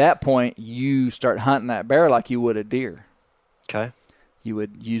 at that point you start hunting that bear like you would a deer. Okay. You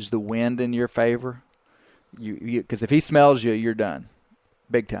would use the wind in your favor. Because if he smells you, you're done.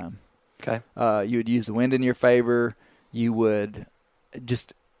 Big time. Okay. You would use the wind in your favor. You would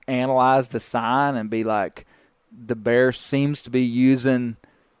just analyze the sign and be like, the bear seems to be using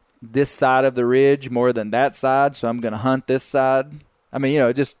this side of the ridge more than that side, so I'm going to hunt this side. I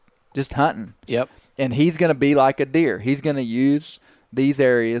mean, just hunting. Yep. And he's going to be like a deer. He's going to use these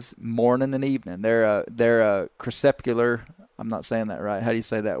areas morning and evening. They're a crepuscular. I'm not saying that right. How do you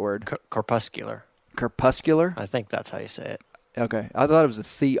say that word? Corpuscular. Crepuscular? I think that's how you say it. Okay. I thought it was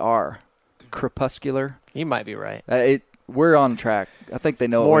a CR. Crepuscular. You might be right. We're on track. I think they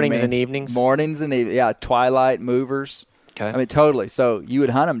know mornings what we mean. and evenings. Mornings and evenings. Yeah, twilight movers. Okay. I mean, totally. So you would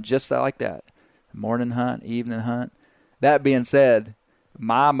hunt them just like that. Morning hunt, evening hunt. That being said,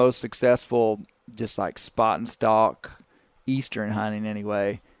 my most successful, just like spot and stalk, eastern hunting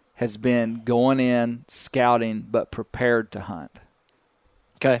anyway, has been going in, scouting, but prepared to hunt.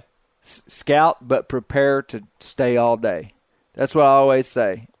 Okay. Scout, but prepare to stay all day. That's what I always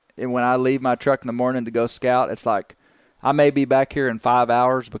say. And when I leave my truck in the morning to go scout, it's like I may be back here in 5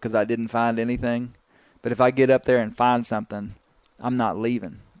 hours because I didn't find anything. But if I get up there and find something, I'm not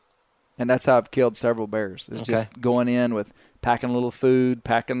leaving. And that's how I've killed several bears. It's just going in with packing a little food,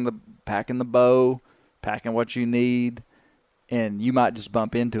 packing the bow, packing what you need, and you might just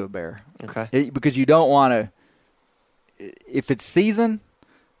bump into a bear. Okay. Because you don't want to. If it's season,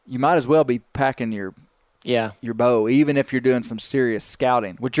 you might as well be packing your bow, even if you're doing some serious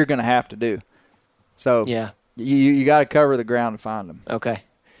scouting, which you're going to have to do. So you got to cover the ground to find them. Okay.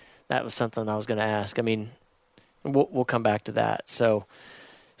 That was something I was going to ask. I mean, we'll come back to that. So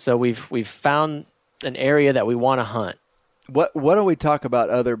we've found an area that we want to hunt. What do we talk about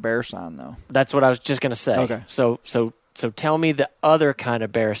other bear sign though? That's what I was just going to say. Okay. So tell me the other kind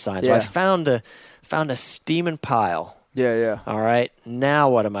of bear sign. So I found a steaming pile. Yeah. All right. Now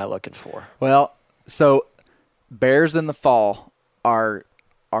what am I looking for? Well, so bears in the fall are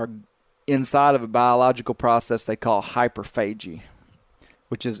inside of a biological process they call hyperphagy.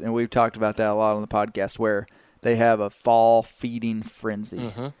 Which is, and we've talked about that a lot on the podcast, where they have a fall feeding frenzy.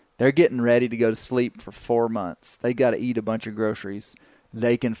 Mm-hmm. They're getting ready to go to sleep for 4 months. They got to eat a bunch of groceries.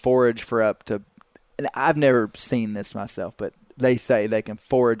 They can forage for up to, and I've never seen this myself, but they say they can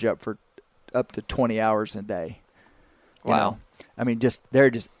forage up to 20 hours a day. Wow. I mean, they're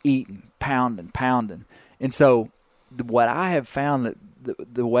just eating, pounding. And so what I have found that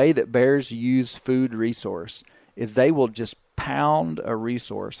the way that bears use food resource is they will just pound a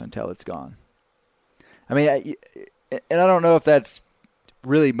resource until it's gone. I mean, and I don't know if that's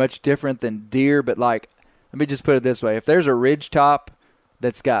really much different than deer, but like, let me just put it this way. If there's a ridge top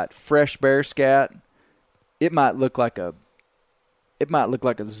that's got fresh bear scat, it might look like a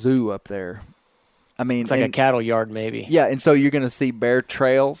zoo up there. I mean, it's like a cattle yard maybe. Yeah, and so you're going to see bear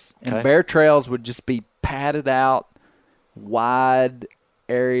trails, and bear trails would just be padded out, wide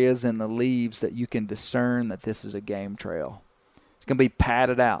areas in the leaves that you can discern that this is a game trail. It's going to be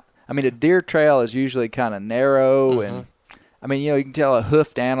padded out. I mean, a deer trail is usually kind of narrow, and I mean, you can tell a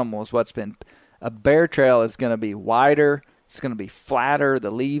hoofed animal is what's been. A bear trail is going to be wider. It's going to be flatter.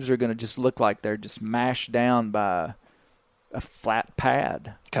 The leaves are going to just look like they're just mashed down by a flat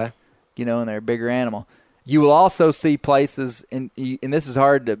pad. Okay. And they're a bigger animal. You will also see places, and this is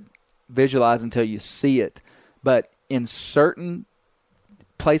hard to visualize until you see it, but in certain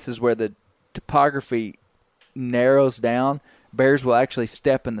places where the topography narrows down, bears will actually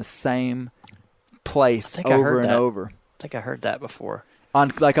step in the same place over and over. I think I heard that before. On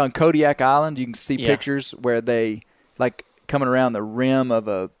Kodiak Island, you can see pictures where they like coming around the rim of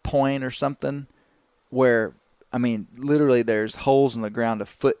a point or something, where literally there's holes in the ground a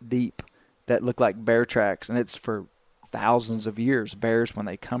foot deep that look like bear tracks, and it's for thousands of years. Bears, when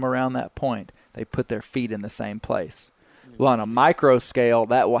they come around that point, they put their feet in the same place. Well, on a micro scale,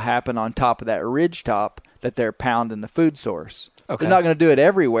 that will happen on top of that ridge top that they're pounding the food source. Okay. They're not going to do it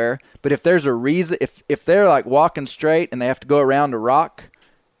everywhere, but if there's a reason, if they're like walking straight and they have to go around a rock,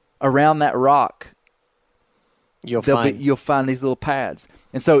 around that rock, you'll find these little pads.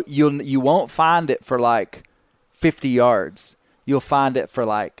 And so you won't find it for like 50 yards. You'll find it for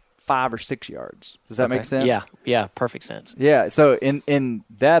like 5 or 6 yards. Does that make sense? Yeah, perfect sense. Yeah, so in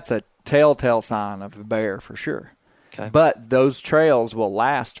that's a telltale sign of a bear for sure. Okay. But those trails will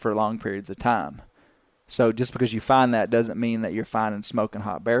last for long periods of time. So just because you find that doesn't mean that you're finding smoking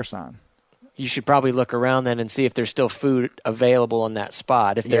hot bear sign. You should probably look around then and see if there's still food available on that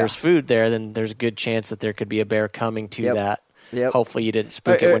spot. If there's food there, then there's a good chance that there could be a bear coming to that. Yep. Hopefully you didn't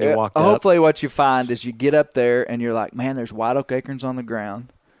spook it when you walked up. Hopefully what you find is you get up there and you're like, man, there's white oak acorns on the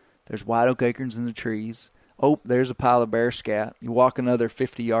ground. There's white oak acorns in the trees. Oh, there's a pile of bear scat. You walk another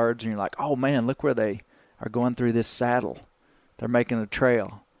 50 yards and you're like, oh, man, look where they are going through this saddle. They're making a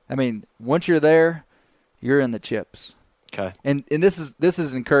trail. Once you're there, you're in the chips. Okay. And this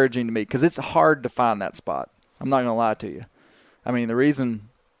is encouraging to me because it's hard to find that spot. I'm not going to lie to you. The reason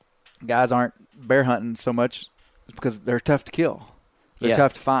guys aren't bear hunting so much is because they're tough to kill. They're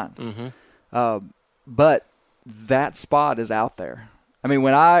tough to find. Mm-hmm. But that spot is out there.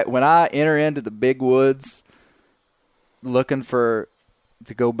 When I enter into the big woods looking to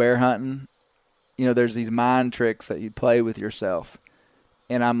go bear hunting, there's these mind tricks that you play with yourself.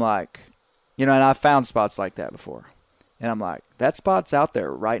 And I'm like, and I've found spots like that before. And I'm like, that spot's out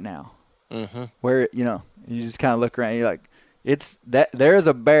there right now. Mm-hmm. Where, you just kind of look around. You're like, there's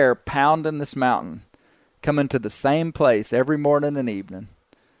a bear pounding this mountain, coming to the same place every morning and evening.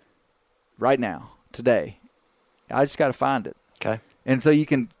 Right now, today. I just got to find it. Okay. And so you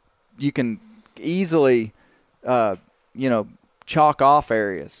can easily, chalk off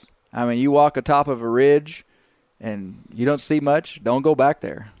areas. You walk atop of a ridge and you don't see much, don't go back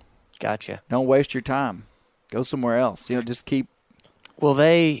there. Gotcha. Don't waste your time. Go somewhere else. Just keep. Well,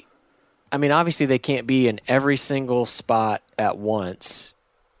 obviously they can't be in every single spot at once,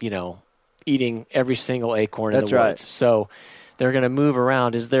 eating every single acorn in the woods. That's right. So they're going to move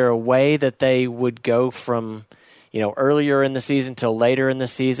around. Is there a way that they would go from, earlier in the season till later in the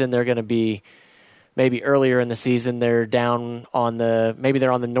season? They're going to be maybe earlier in the season they're down maybe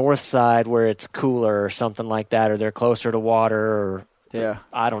they're on the north side where it's cooler or something like that, or they're closer to water, or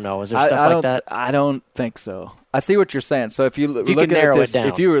I don't know. Is there stuff like that? I don't think so. I see what you're saying. So if you could narrow it down.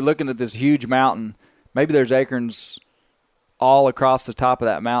 If you were looking at this huge mountain, maybe there's acorns all across the top of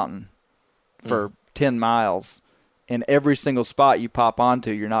that mountain for 10 miles. In every single spot you pop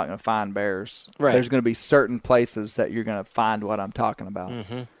onto, you're not going to find bears. Right. There's going to be certain places that you're going to find what I'm talking about.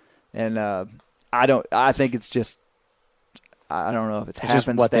 Mm-hmm. And I think it's just, I don't know if it's happenstance.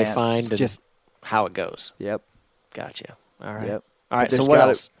 Just what they find it's and just how it goes. Yep. Gotcha. All right. Yep. All right, But so there's what gotta-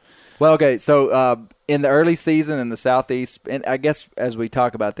 else? Well, okay, so in the early season in the Southeast, and I guess as we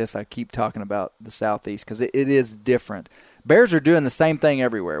talk about this, I keep talking about the Southeast because it is different. Bears are doing the same thing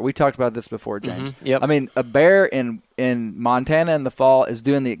everywhere. We talked about this before, James. Mm-hmm. Yep. A bear in Montana in the fall is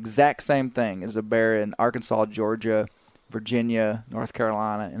doing the exact same thing as a bear in Arkansas, Georgia, Virginia, North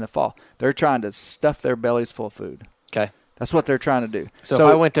Carolina in the fall. They're trying to stuff their bellies full of food. Okay. That's what they're trying to do. So if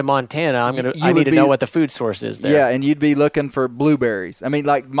I went to Montana, I need to know what the food source is there. Yeah, and you'd be looking for blueberries.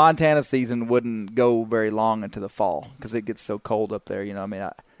 Like Montana season wouldn't go very long into the fall because it gets so cold up there.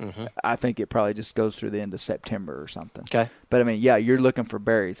 I think it probably just goes through the end of September or something. Okay. But you're looking for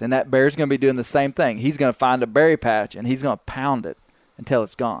berries, and that bear's going to be doing the same thing. He's going to find a berry patch and he's going to pound it until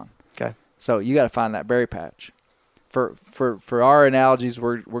it's gone. Okay. So you got to find that berry patch. For our analogies,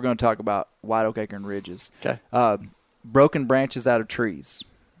 we're going to talk about white oak acorn ridges. Okay. Broken branches out of trees.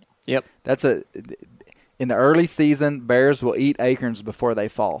 Yep. In the early season, bears will eat acorns before they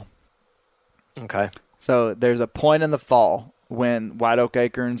fall. Okay. So there's a point in the fall when white oak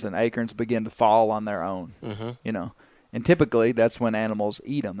acorns and acorns begin to fall on their own. Mm-hmm. And typically that's when animals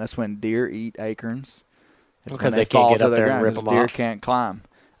eat them. That's when deer eat acorns. It's Because when they can't fall get to up the there and ground, rip 'cause them deer off. can't climb.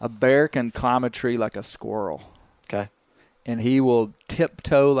 A bear can climb a tree like a squirrel. Okay. And he will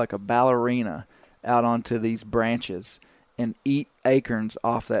tiptoe like a ballerina out onto these branches and eat acorns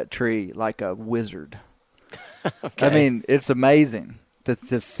off that tree like a wizard. Okay. I mean, it's amazing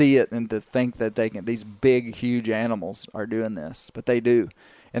to see it and to think that these big, huge animals are doing this, but they do.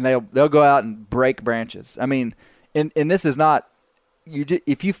 And they'll go out and break branches. I mean, and this is not,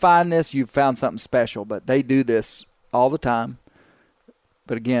 if you find this, you've found something special, but they do this all the time.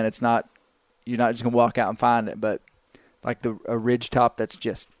 But again, it's not, you're not just going to walk out and find it, but like a ridge top that's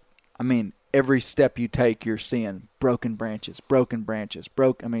just, I mean, every step you take, you're seeing broken branches,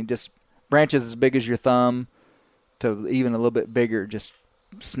 just branches as big as your thumb to even a little bit bigger, just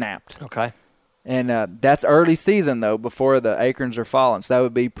snapped. Okay. And that's early season, though, before the acorns are falling. So that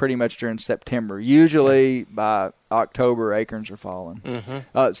would be pretty much during September. Usually by October, acorns are falling.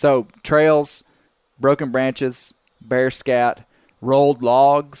 Mm-hmm. So trails, broken branches, bear scat, rolled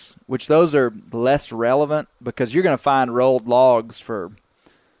logs, which those are less relevant because you're going to find rolled logs for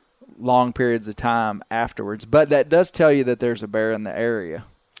long periods of time afterwards. But that does tell you that there's a bear in the area.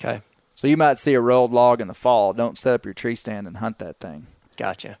 Okay. So you might see a rolled log in the fall. Don't set up your tree stand and hunt that thing.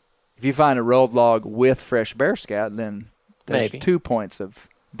 Gotcha. If you find a rolled log with fresh bear scat, then there's Maybe 2 points of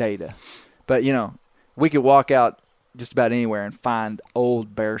data. But, we could walk out just about anywhere and find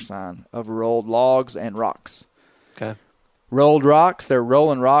old bear sign of rolled logs and rocks. Okay. Rolled rocks, they're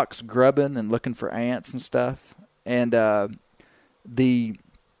rolling rocks, grubbing and looking for ants and stuff. And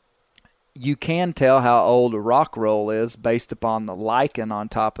you can tell how old a rock roll is based upon the lichen on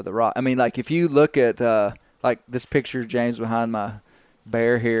top of the rock. I mean, like if you look at like this picture, James, behind my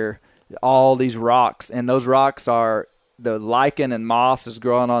bear here, all these rocks, and those rocks are the lichen and moss is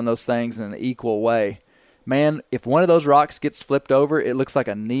growing on those things in an equal way. Man, if one of those rocks gets flipped over, it looks like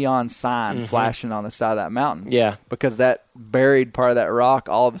a neon sign flashing on the side of that mountain. Yeah. Because that buried part of that rock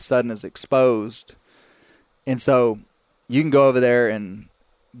all of a sudden is exposed. And so you can go over there and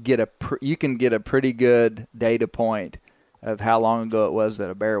get a pretty good data point of how long ago it was that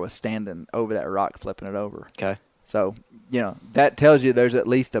a bear was standing over that rock flipping it over. Okay. So, that tells you there's at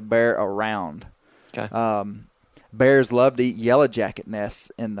least a bear around. Okay. Bears love to eat yellow jacket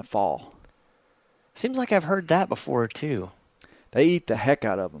nests in the fall. Seems like I've heard that before too. They eat the heck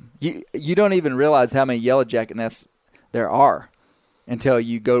out of them. You don't even realize how many yellow jacket nests there are until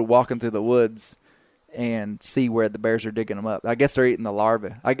you go walking through the woods and see where the bears are digging them up. I guess they're eating the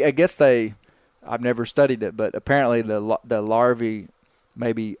larvae. I guess I've never studied it, but apparently the larvae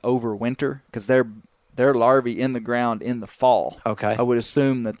maybe overwinter because they're larvae in the ground in the fall. Okay. I would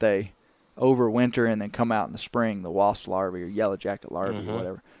assume that they overwinter and then come out in the spring, the wasp larvae or yellow jacket larvae or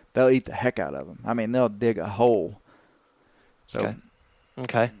whatever. They'll eat the heck out of them. I mean, they'll dig a hole. So.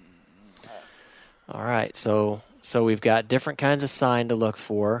 Okay. All right. So we've got different kinds of sign to look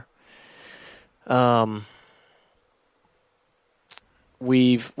for.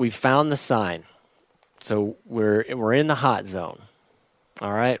 We've found the sign. So we're in the hot zone.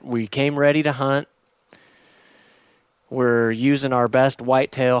 All right. We came ready to hunt. We're using our best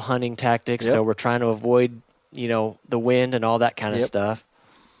whitetail hunting tactics, so we're trying to avoid, the wind and all that kind of stuff.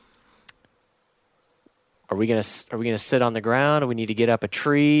 Are we gonna sit on the ground? Do we need to get up a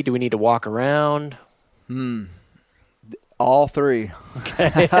tree? Do we need to walk around? All three.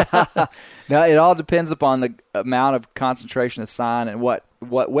 Okay. Now it all depends upon the amount of concentration of sign and what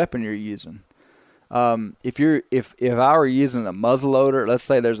weapon you're using. If I were using a muzzleloader, let's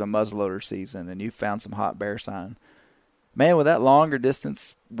say there's a muzzleloader season and you found some hot bear sign, man, with that longer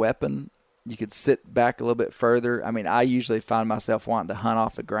distance weapon, you could sit back a little bit further. I mean, I usually find myself wanting to hunt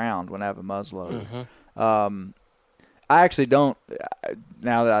off the ground when I have a muzzleloader. I actually don't.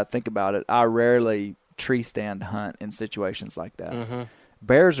 Now that I think about it, I rarely tree stand hunt in situations like that.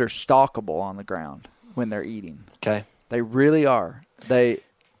 Bears are stalkable on the ground when they're eating. Okay. They really are.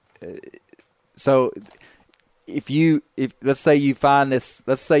 So if let's say you found a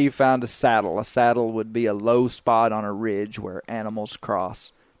saddle. A saddle would be a low spot on a ridge where animals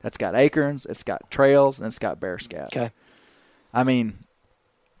cross. That's got acorns, it's got trails, and it's got bear scat. Okay. I mean,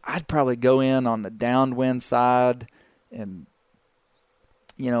 I'd probably go in on the downwind side and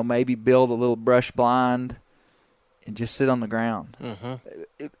maybe build a little brush blind and just sit on the ground.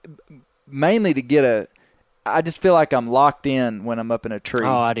 Mainly to I just feel like I'm locked in when I'm up in a tree.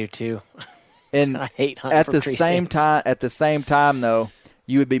 Oh, I do too. And I hate hunting from tree stands. At the same time, though,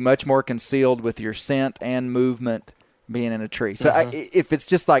 you would be much more concealed with your scent and movement being in a tree. So if it's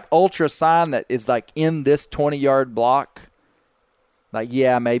just like ultra sign that is like in this 20-yard block,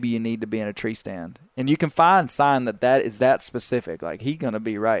 maybe you need to be in a tree stand. And you can find sign that is that specific. Like he's going to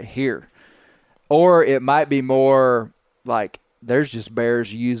be right here. Or it might be more like there's just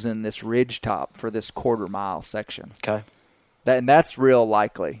bears using this ridge top for this quarter-mile section. Okay. And that's real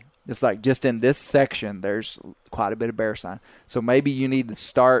likely. It's like just in this section, there's quite a bit of bear sign. So maybe you need to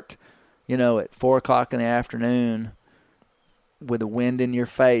start, at 4 o'clock in the afternoon with the wind in your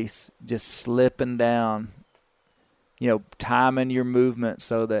face, just slipping down, timing your movement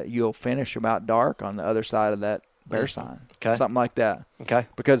so that you'll finish about dark on the other side of that bear sign. Okay. Something like that. Okay.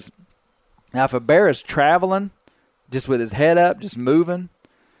 Because now if a bear is traveling just with his head up, just moving,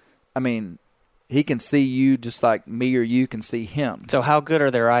 I mean, he can see you just like me or you can see him. So how good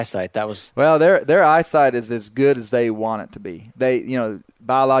are their eyesight? Well, their eyesight is as good as they want it to be. They,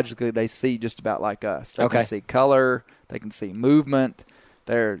 biologically, they see just about like us. They can see color. They can see movement.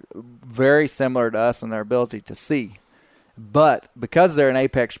 They're very similar to us in their ability to see. But because they're an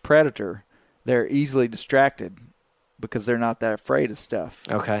apex predator, they're easily distracted because they're not that afraid of stuff.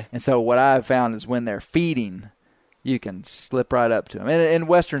 Okay. And so what I've found is when they're feeding, you can slip right up to them. And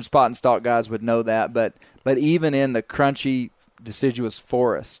Western spot and stalk guys would know that, but even in the crunchy, deciduous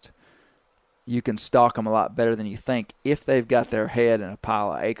forest, you can stalk them a lot better than you think if they've got their head in a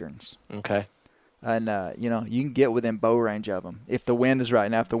pile of acorns. Okay. And, you can get within bow range of them if the wind is right.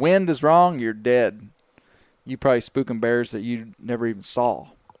 Now, if the wind is wrong, you're dead. You probably spooking bears that you never even saw.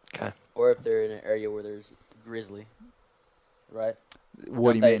 Okay. Or if they're in an area where there's grizzly, right?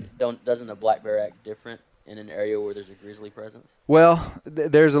 What do you mean? Doesn't a black bear act different in an area where there's a grizzly presence? Well,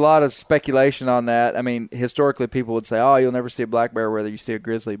 there's a lot of speculation on that. I mean, historically, people would say, "Oh, you'll never see a black bear whether you see a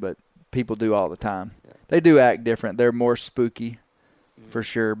grizzly," but people do all the time. Yeah. They do act different. They're more spooky, for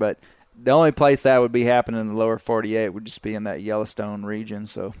sure. But the only place that would be happening in the lower 48 would just be in that Yellowstone region.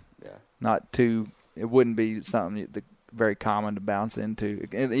 So, not too. It wouldn't be something very common to bounce into,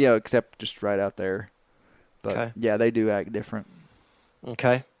 except just right out there. But yeah, they do act different.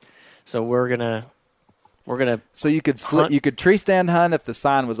 Okay, so we're gonna. So you could tree stand hunt if the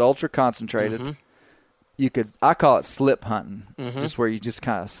sign was ultra concentrated. Mm-hmm. You could, I call it slip hunting, Mm-hmm. just where you just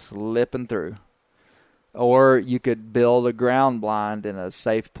kind of slipping through. Or you could build a ground blind in a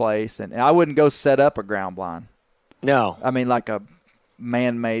safe place, and I wouldn't go set up a ground blind. No, I mean like a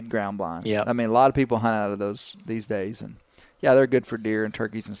man-made ground blind. Yeah. I mean a lot of people hunt out of those these days, and yeah, they're good for deer and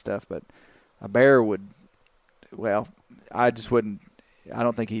turkeys and stuff. But a bear would, well, I just wouldn't. I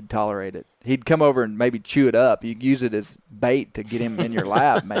don't think he'd tolerate it. He'd come over and maybe chew it up. You'd use it as bait to get him in your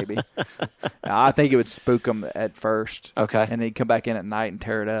lap, maybe. Now, I think it would spook him at first. Okay. And he'd come back in at night and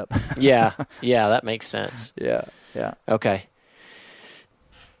tear it up. yeah, that makes sense. Yeah. Okay.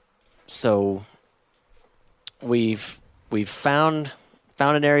 So we've found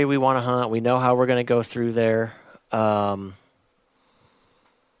an area we want to hunt. We know how we're going to go through there.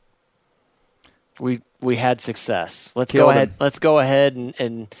 We had succce. Let's go ahead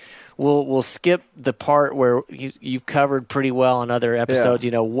and we'll skip the part where you've covered pretty well in other episodes.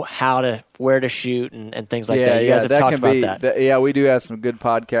 Yeah. Where to shoot and things like that. You guys have talked about that. Yeah, we do have some good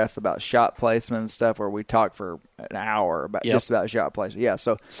podcasts about shot placement and stuff where we talk for an hour about just about shot placement. Yeah,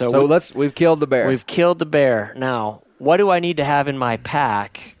 so we've killed the bear. We've killed the bear. Now, what do I need to have in my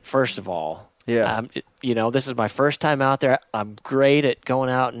pack? First of all. Yeah. This is my first time out there. I'm great at going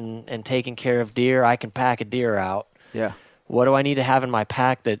out and taking care of deer. I can pack a deer out. Yeah. What do I need to have in my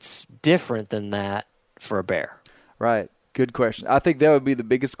pack that's different than that for a bear? Right. Good question. I think that would be the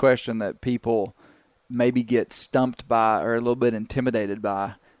biggest question that people maybe get stumped by or a little bit intimidated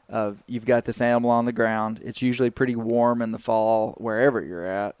by. You've got this animal on the ground. It's usually pretty warm in the fall wherever you're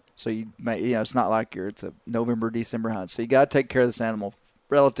at. So it's not like it's a November, December hunt. So you got to take care of this animal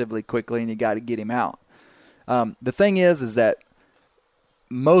relatively quickly, and you got to get him out. The thing is that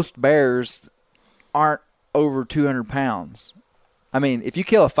most bears aren't over 200 pounds. I mean, if you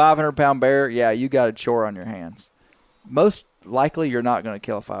kill a 500-pound bear, yeah, you got a chore on your hands. Most likely, you're not going to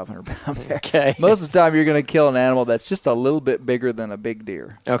kill a 500-pound bear. Okay. Most of the time, you're going to kill an animal that's just a little bit bigger than a big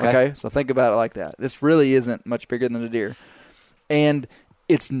deer. Okay. So think about it like that. This really isn't much bigger than a deer, and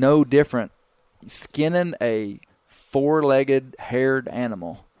it's no different. Skinning a 4-legged haired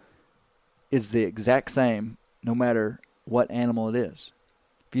animal is the exact same no matter what animal it is.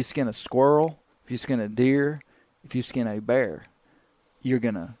 If you skin a squirrel, if you skin a deer, if you skin a bear, you're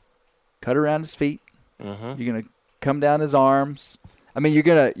going to cut around his feet. Mm-hmm. You're going to come down his arms. I mean, you're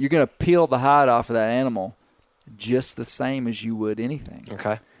going to peel the hide off of that animal just the same as you would anything.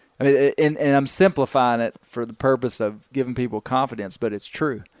 Okay. I mean, and I'm simplifying it for the purpose of giving people confidence, but it's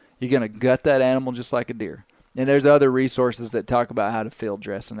true. You're going to gut that animal just like a deer. And there's other resources that talk about how to field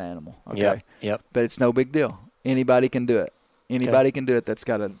dress an animal. Okay. Yep. But it's no big deal. Anybody can do it. Anybody can do it that's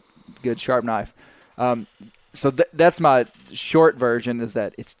got a good sharp knife. So that's my short version, is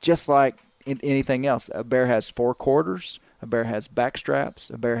that it's just like anything else. A bear has 4 quarters. A bear has back straps.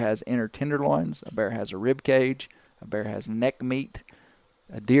 A bear has inner tenderloins. A bear has a rib cage. A bear has neck meat.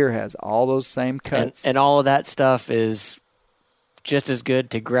 A deer has all those same cuts. And all of that stuff is just as good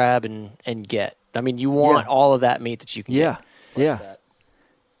to grab and get. I mean, you want all of that meat that you can get. Yeah.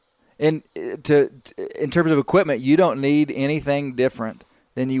 And in terms of equipment, you don't need anything different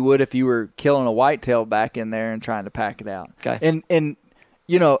than you would if you were killing a whitetail back in there and trying to pack it out. Okay. And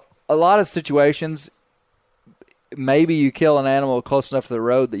you know, a lot of situations, maybe you kill an animal close enough to the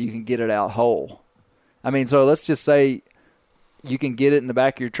road that you can get it out whole. I mean, so let's just say you can get it in the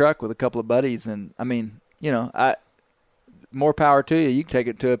back of your truck with a couple of buddies, and I mean, you know, more power to you. You can take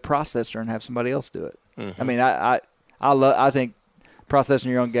it to a processor and have somebody else do it. I mean, I think processing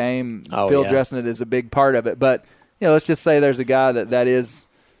your own game, field dressing it is a big part of it. But you know, let's just say there's a guy that is,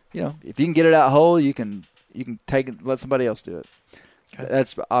 you know, if you can get it out whole, you can take it, let somebody else do it. Okay.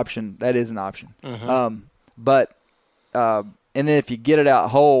 That's an option. That is an option. But and then if you get it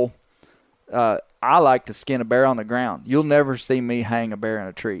out whole, I like to skin a bear on the ground. You'll never see me hang a bear in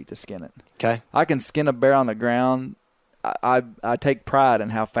a tree to skin it. Okay. I can skin a bear on the ground. I take pride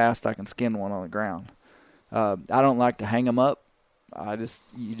in how fast I can skin one on the ground. I don't like to hang them up. I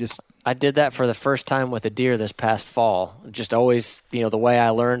did that for the first time with a deer this past fall. Just always, you know, the way I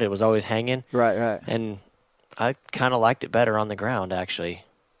learned, it was always hanging. Right. And I kind of liked it better on the ground, actually.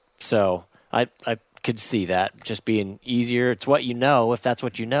 So I could see that just being easier. It's what you know. If that's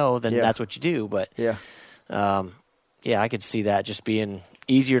what you know, then that's what you do. But I could see that just being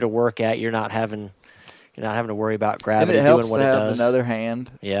easier to work at. You're not having to worry about grabbing and doing what it does. It helps to have another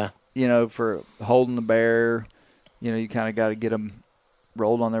hand. Yeah. You know, for holding the bear, you know, you kind of got to get them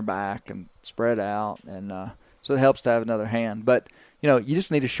rolled on their back and spread out. And so it helps to have another hand. But, you know, you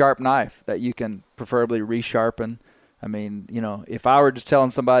just need a sharp knife that you can preferably resharpen. I mean, you know, if I were just telling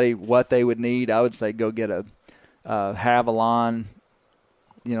somebody what they would need, I would say go get a Havalon,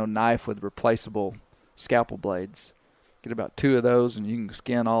 you know, knife with replaceable scalpel blades. Get about 2 of those, and you can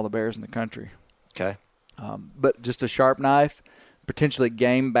skin all the bears in the country. Okay. But just a sharp knife, potentially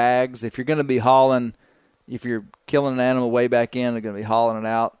game bags. If you're going to be hauling, if you're killing an animal way back in, they're going to be hauling it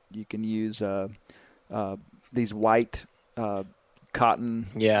out, you can use these white cotton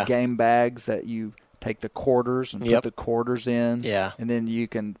game bags that you take the quarters and put the quarters in. Yeah. And then you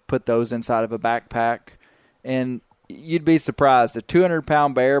can put those inside of a backpack. And you'd be surprised. A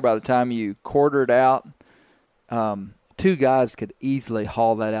 200-pound bear, by the time you quarter it out, 2 guys could easily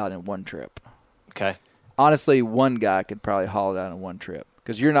haul that out in one trip. Okay. Honestly, 1 guy could probably haul it out in one trip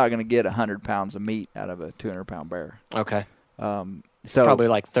because you're not going to get 100 pounds of meat out of a 200-pound bear. Okay. So probably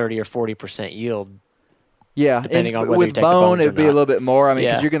like 30 or 40% yield. Yeah, depending on whether with you take the bone, bones it'd be a little bit more. I mean,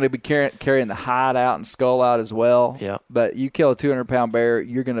 because you're going to be carrying the hide out and skull out as well. Yeah. But you kill a 200-pound bear,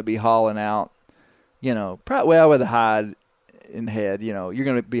 you're going to be hauling out, you know, with the hide and head, you know, you're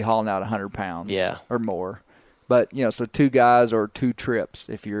going to be hauling out 100 pounds or more. But, you know, so 2 guys or 2 trips.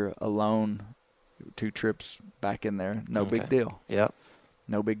 If you're alone, 2 trips back in there, no big deal. Yep.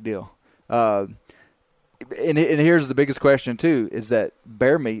 No big deal. And here's the biggest question, too, is that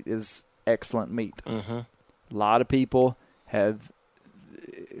bear meat is excellent meat. Mm-hmm. A lot of people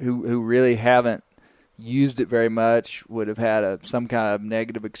who really haven't used it very much would have had some kind of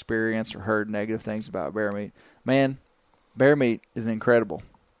negative experience or heard negative things about bear meat. Man, bear meat is incredible.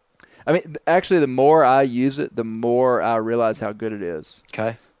 I mean, actually, the more I use it, the more I realize how good it is.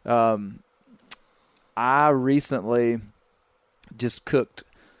 Okay. I recently just cooked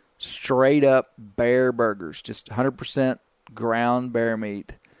straight up bear burgers, just 100% ground bear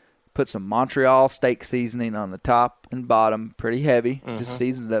meat. Put some Montreal steak seasoning on the top and bottom, pretty heavy. Just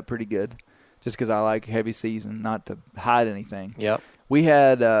seasons it up pretty good, just because I like heavy season, not to hide anything. Yep. We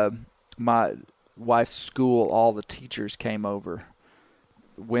had my wife's school, all the teachers came over,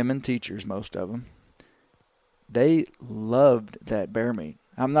 women teachers, most of them. They loved that bear meat.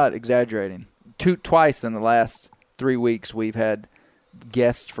 I'm not exaggerating. Twice in the last 3 weeks, we've had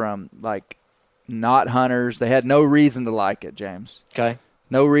guests from, like, not hunters. They had no reason to like it, James. Okay.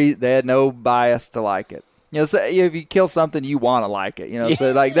 They had no bias to like it. You know, so if you kill something, you want to like it. You know,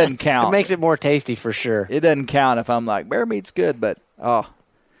 so like, it doesn't count. It makes it more tasty for sure. It doesn't count if I'm like, bear meat's good, but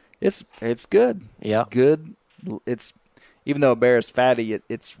it's good. Yeah, good. It's, even though a bear is fatty,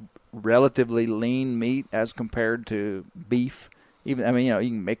 it's relatively lean meat as compared to beef. Even, I mean, you know, you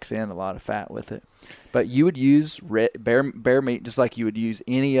can mix in a lot of fat with it, but you would use bear meat just like you would use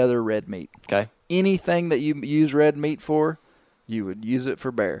any other red meat. Okay. Anything that you use red meat for, you would use it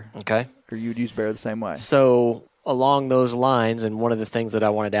for bear. Okay. Or you would use bear the same way. So along those lines, and one of the things that I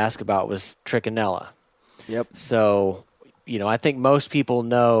wanted to ask about was trichinella. Yep. So, you know, I think most people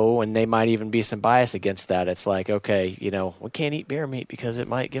know, and they might even be some bias against that. It's like, okay, you know, we can't eat bear meat because it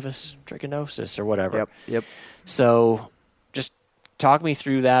might give us trichinosis or whatever. Yep. So just talk me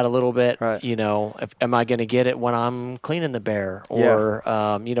through that a little bit. Right. Am I going to get it when I'm cleaning the bear, or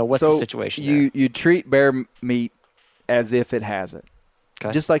what's the situation there? You treat bear meat as if it has it,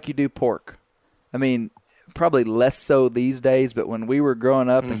 just like you do pork. I mean, probably less so these days, but when we were growing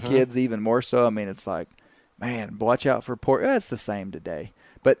up and kids, even more so. I mean, it's like, man, watch out for pork. It's the same today,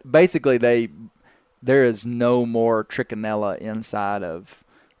 but basically there is no more trichinella inside of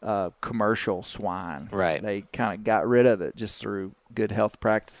commercial swine. Right. They kind of got rid of it just through good health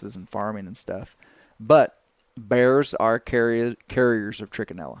practices and farming and stuff. But bears are carriers of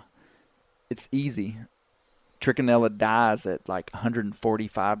trichinella. It's easy. Trichinella dies at like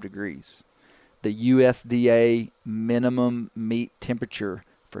 145 degrees. The USDA minimum meat temperature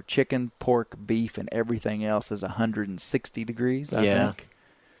for chicken, pork, beef, and everything else is 160 degrees, I think.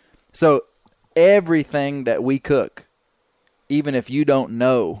 So everything that we cook, even if you don't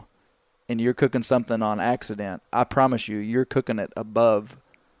know and you're cooking something on accident, I promise you're cooking it above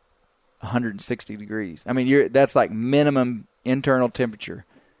 160 degrees. I mean, that's like minimum internal temperature.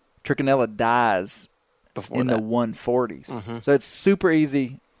 Trichinella dies before in that. The 140s. So it's super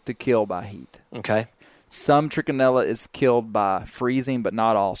easy to kill by heat. Okay. Some trichinella is killed by freezing, but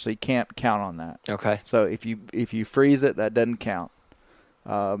not all, so you can't count on that. Okay. So if you freeze it, that doesn't count.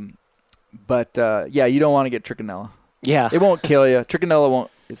 But you don't want to get trichinella. Yeah. It won't kill you. Trichinella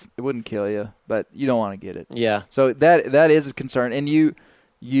it wouldn't kill you, but you don't want to get it. Yeah. So that is a concern. And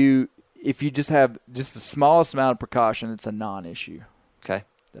if you just have just the smallest amount of precaution, it's a non-issue. Okay.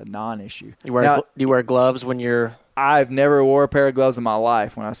 A non-issue. Do you wear gloves when you're... I've never wore a pair of gloves in my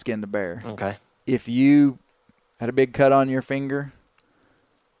life when I skinned a bear. Okay. If you had a big cut on your finger,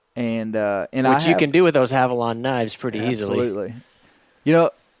 and which you can do with those Havalon knives pretty easily. Absolutely.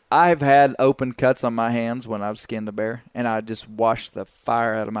 I've had open cuts on my hands when I've skinned a bear, and I just washed the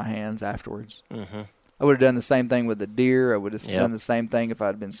fire out of my hands afterwards. Mm-hmm. I would have done the same thing with a deer. I would have done the same thing if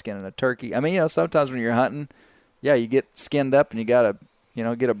I'd been skinning a turkey. I mean, sometimes when you're hunting, you get skinned up and you got to,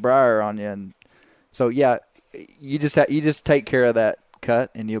 get a briar on you, and so you just take care of that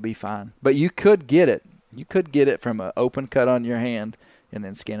cut and you'll be fine. But you could get it. You could get it from an open cut on your hand and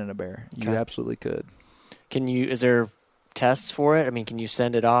then skinning a bear. You absolutely could. Is there tests for it? I mean, can you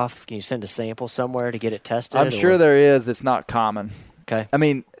send it off? Can you send a sample somewhere to get it tested? I'm sure there is. It's not common. Okay. I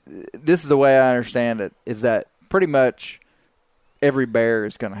mean, this is the way I understand it, is that pretty much every bear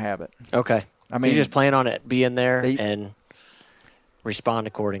is going to have it. Okay. I mean, you just plan on it being there and respond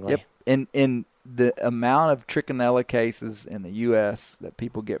accordingly. Yep. And the amount of trichinella cases in the U.S. that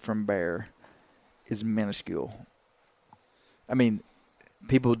people get from bear is minuscule. I mean,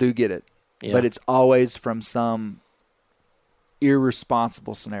 people do get it, but it's always from some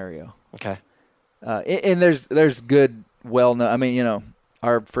irresponsible scenario. Okay. And there's good, well-known. I mean,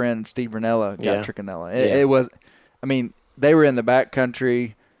 our friend Steve Ranella got trichinella. It was, I mean, they were in the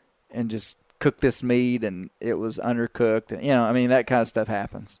backcountry and just cooked this meat, and it was undercooked. And, I mean, that kind of stuff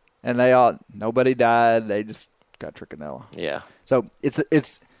happens. And nobody died. They just got trichinella. Yeah. So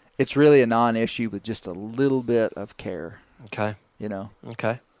it's really a non-issue with just a little bit of care. Okay.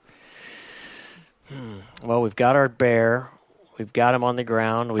 Okay. Well, we've got our bear. We've got him on the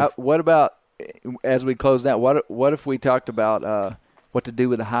ground. What about, as we close down, what if we talked about what to do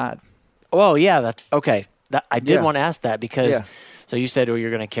with the hide? Oh, yeah. That's okay. I did want to ask that because, so you said, you're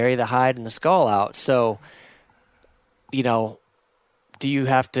going to carry the hide and the skull out. So, do you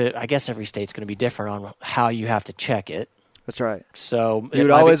have to, I guess every state's going to be different on how you have to check it. That's right. So you would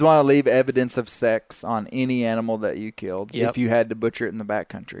always want to leave evidence of sex on any animal that you killed if you had to butcher it in the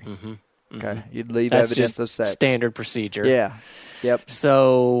backcountry. Mm-hmm. Okay. You'd leave That's evidence just of sex. Standard procedure. Yeah. Yep.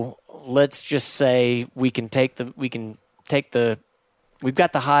 So let's just say we've got the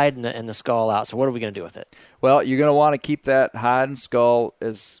hide and the skull out. So what are we going to do with it? Well, you're going to want to keep that hide and skull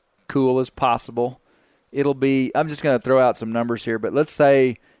as cool as possible. I'm just going to throw out some numbers here, but let's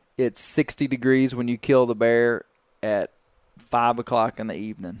say it's 60 degrees when you kill the bear at 5 o'clock in the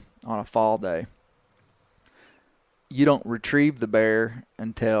evening on a fall day. You don't retrieve the bear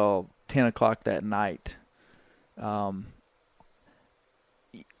until 10 o'clock that night. Well,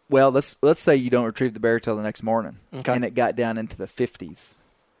 let's say you don't retrieve the bear till the next morning, and it got down into the 50s.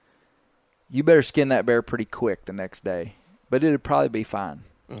 You better skin that bear pretty quick the next day, but it'd probably be fine.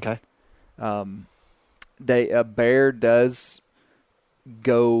 Okay. A bear does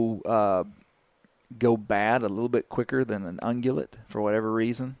go bad a little bit quicker than an ungulate for whatever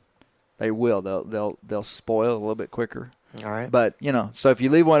reason. They will. They'll spoil a little bit quicker. All right. But, so if you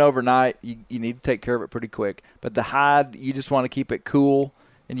leave one overnight, you need to take care of it pretty quick. But the hide, you just want to keep it cool,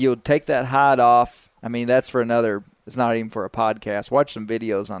 and you'll take that hide off. I mean, that's for it's not even for a podcast. Watch some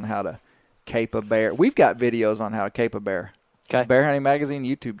videos on how to cape a bear. We've got videos on how to cape a bear. Okay. Bear Hunting Magazine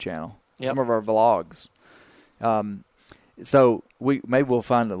YouTube channel. Yep. Some of our vlogs. So maybe we'll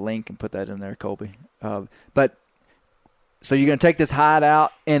find a link and put that in there, Colby. But so you're going to take this hide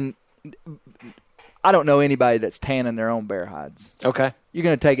out, and I don't know anybody that's tanning their own bear hides. Okay. You're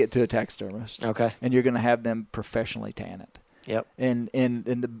going to take it to a taxidermist. Okay. And you're going to have them professionally tan it. Yep. And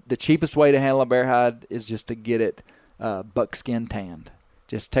the cheapest way to handle a bear hide is just to get it buckskin tanned.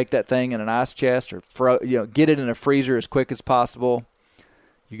 Just take that thing in an ice chest or get it in a freezer as quick as possible.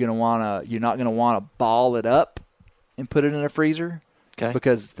 You're not gonna want to ball it up and put it in a freezer. Okay.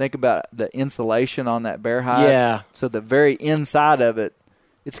 Because think about the insulation on that bear hide. Yeah. So the very inside of it,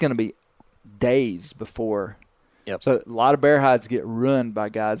 it's going to be days before. Yep. So a lot of bear hides get ruined by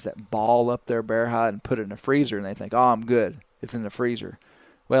guys that ball up their bear hide and put it in a freezer, and they think, "Oh, I'm good. It's in the freezer."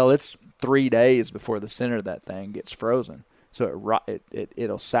 Well, it's 3 days before the center of that thing gets frozen. So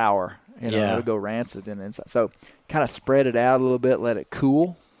it'll sour, it'll go rancid in the inside. So kind of spread it out a little bit, let it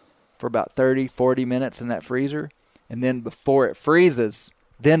cool for about 30, 40 minutes in that freezer. And then before it freezes,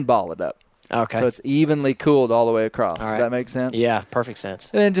 then ball it up. Okay. So it's evenly cooled all the way across. All right. Does that make sense? Yeah, perfect sense.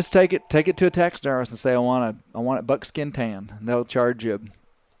 And then just take it to a taxidermist and say, I want it buckskin tanned. And they'll charge you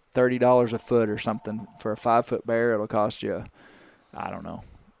 $30 a foot or something. For a 5-foot bear, it'll cost you, I don't know,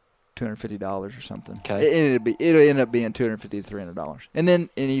 $250 or something. Okay. It'll end up being $250 to $300. And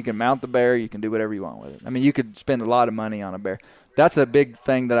you can mount the bear. You can do whatever you want with it. I mean, you could spend a lot of money on a bear. That's a big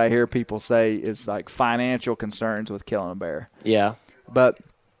thing that I hear people say is like financial concerns with killing a bear. Yeah. But,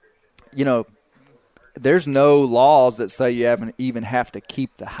 there's no laws that say you even have to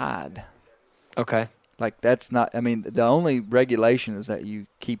keep the hide. Okay. Like that's not. I mean, the only regulation is that you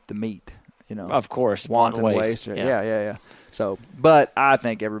keep the meat. Of course, wanton waste. Yeah. So, but I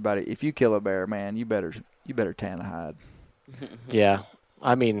think everybody, if you kill a bear, man, you better tan the hide. Yeah,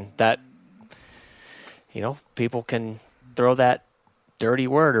 I mean that. People can throw that dirty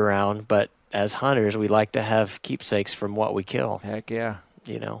word around, but as hunters, we like to have keepsakes from what we kill. Heck yeah.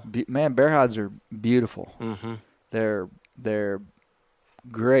 Man, bear hides are beautiful. Mm-hmm. They're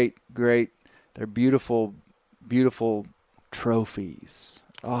great. They're beautiful, beautiful trophies.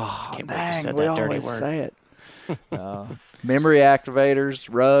 Oh, can't believe you said we that dirty always word. say it. Memory activators,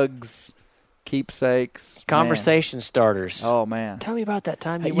 rugs, keepsakes, Conversation starters. Oh man, tell me about that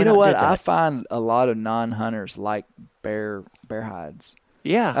time you went know out what? and did that. I find a lot of non-hunters like bear hides.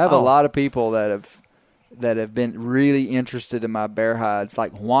 Yeah, I have a lot of people that have been really interested in my bear hides,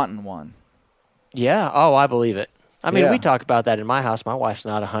 like wanting one. Yeah. Oh, I believe it. I mean, Yeah. we talk about that in my house. My wife's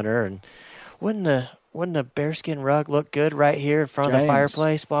not a hunter, and wouldn't a bearskin rug look good right here in front of the James,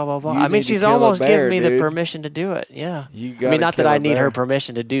 fireplace? Blah blah blah. you I mean, need to she's kill a almost bear, given me the dude. permission to do it. Yeah. You I gotta mean, not that kill I a need bear. her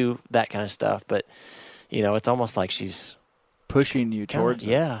permission to do that kind of stuff, but it's almost like she's pushing you towards it.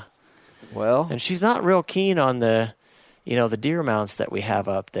 Yeah. Well, And she's not real keen on the deer mounts that we have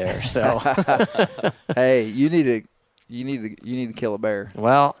up there. So, hey, you need to kill a bear.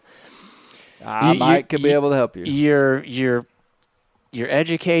 well, I could be able to help you. You're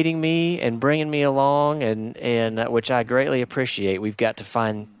educating me and bringing me along, and which I greatly appreciate. We've got to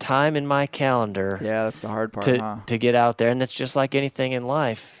find time in my calendar Yeah, that's the hard part. to get out there, and it's just like anything in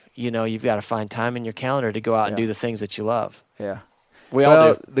life. You've got to find time in your calendar to go out and Yeah. do the things that you love. Yeah. We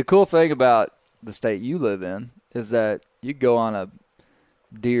all do. The cool thing about the state you live in is that you go on a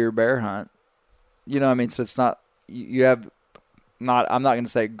deer bear hunt. So it's not you have not. I'm not going to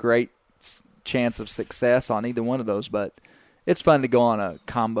say great chance of success on either one of those, but it's fun to go on a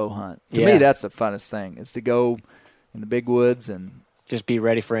combo hunt. To me, that's the funnest thing is to go in the big woods and Just be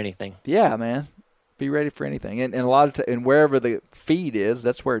ready for anything. yeah, man, be ready for anything. And a lot of and wherever the feed is,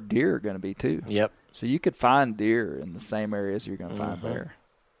 that's where deer are going to be too. Yep. So you could find deer in the same areas you're going to find bear.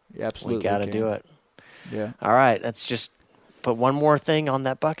 You absolutely, We got to can. do it. Yeah. All right. Let's just put one more thing on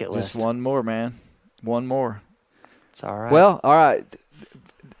that bucket list. Just one more, man. One more. It's all right. Well, all right.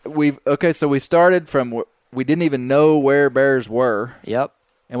 So we started from we didn't even know where bears were, Yep.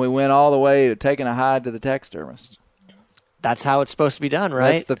 and we went all the way to taking a hide to the taxidermist. That's how it's supposed to be done,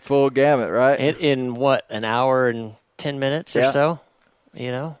 right? That's the full gamut, right? In what, an hour and 10 minutes or Yeah. so?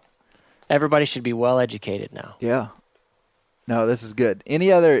 Everybody should be well educated now. Yeah. No, this is good.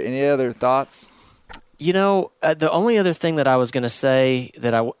 Any other thoughts? The only other thing that I was going to say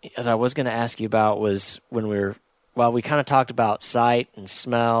that I was going to ask you about was when we kind of talked about sight and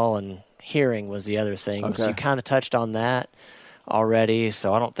smell and hearing was the other thing. Okay. So you kind of touched on that already,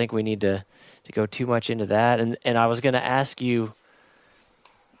 so I don't think we need to go too much into that. And I was going to ask you,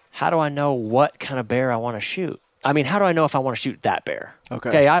 how do I know what kind of bear I want to shoot? I mean, how do I know if I want to shoot that bear?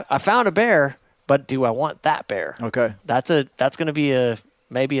 Okay. I found a bear, but do I want that bear? Okay. That's going to be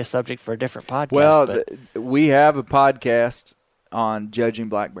maybe a subject for a different podcast. Well, but we have a podcast on judging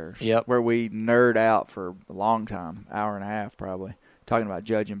black bears. Yep. Where we nerd out for a long time, hour and a half probably, talking about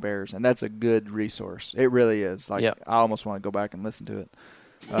judging bears, and that's a good resource. It really is. Like Yep. I almost want to go back and listen to it.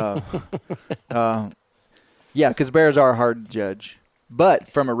 Yeah, because bears are hard to judge. But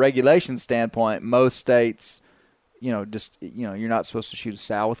from a regulation standpoint, most states, you're not supposed to shoot a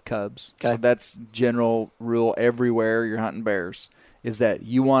sow with cubs. Okay. So that's general rule everywhere you're hunting bears, is that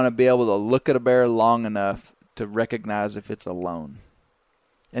you want to be able to look at a bear long enough to recognize if it's alone.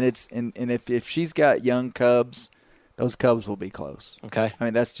 And if she's got young cubs, those cubs will be close. Okay. I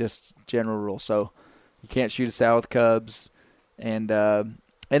mean, that's just general rule. So you can't shoot a sow with cubs. And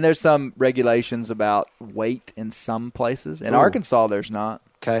there's some regulations about weight in some places. In Arkansas, there's not.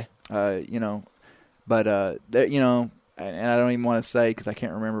 Okay. But and I don't even want to say because I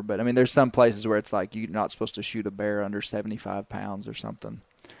can't remember. But I mean, there's some places where it's like you're not supposed to shoot a bear under 75 pounds or something.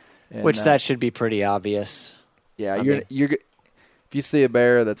 And, Which that should be pretty obvious. Yeah, I you're if you see a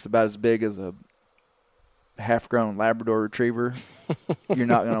bear that's about as big as a half-grown Labrador Retriever, you're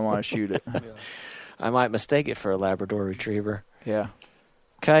not going to want to shoot it. I might mistake it for a Labrador Retriever. Yeah.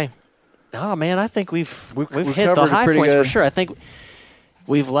 Okay. Oh man, I think we've hit the covered it high pretty points good. for sure. I think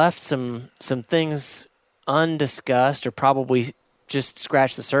we've left some things undiscussed, or probably just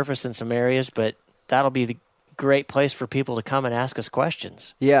scratched the surface in some areas. But that'll be the great place for people to come and ask us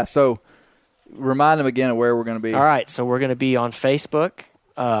questions. Yeah. So remind them again of where we're going to be. All right. So we're going to be on Facebook,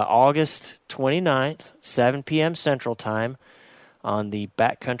 August 29th, 7 p.m. Central Time, on the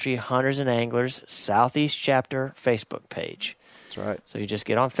Backcountry Hunters and Anglers Southeast Chapter Facebook page. That's right. So you just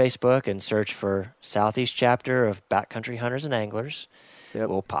get on Facebook and search for Southeast Chapter of Backcountry Hunters and Anglers. Yep.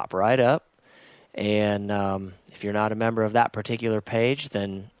 We'll pop right up. And if you're not a member of that particular page,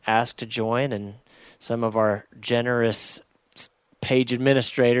 then ask to join, and some of our generous page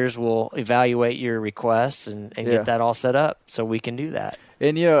administrators will evaluate your requests and get that all set up so we can do that.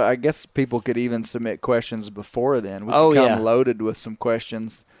 And, I guess people could even submit questions before then. We could come loaded with some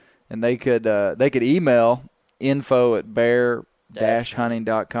questions, and they could email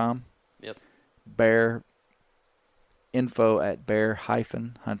info@bear-hunting.com. Yep.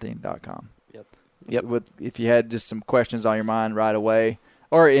 info@bear-hunting.com. Yep. If you had just some questions on your mind right away,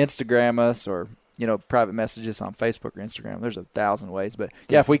 or Instagram us, or private messages on Facebook or Instagram. There's 1,000 ways, but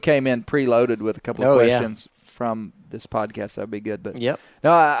if we came in preloaded with a couple of questions from this podcast, that'd be good. But no,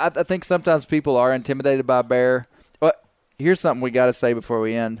 I think sometimes people are intimidated by bear. But here's something we got to say before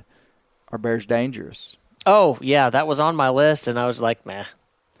we end: are bears dangerous? Oh yeah, that was on my list, and I was like, meh.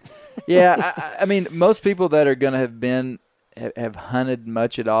 Yeah, I mean, most people that are going to have hunted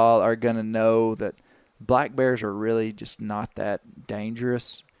much at all are going to know that black bears are really just not that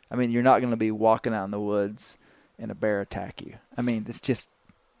dangerous. I mean, you're not going to be walking out in the woods and a bear attack you. I mean, it's just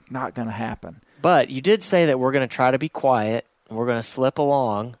not going to happen. But you did say that we're going to try to be quiet, and we're going to slip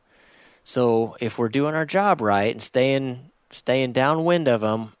along. So if we're doing our job right and staying downwind of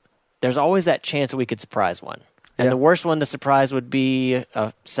them, there's always that chance that we could surprise one. And the worst one to surprise would be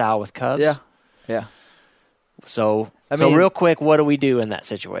a sow with cubs. Yeah. So real quick, what do we do in that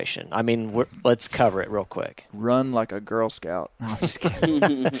situation? I mean, let's cover it real quick. Run like a Girl Scout. No, I'm just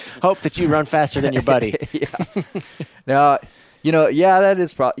kidding. Hope that you run faster than your buddy. Now, that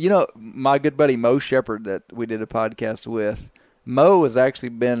is probably, my good buddy Mo Shepard that we did a podcast with. Mo has actually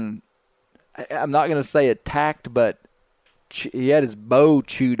been, I'm not going to say attacked, but he had his bow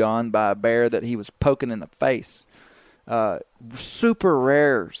chewed on by a bear that he was poking in the face. Super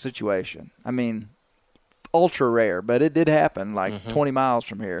rare situation. I mean, ultra rare, but it did happen 20 miles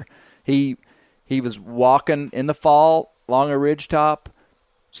from here. He was walking in the fall along a ridgetop,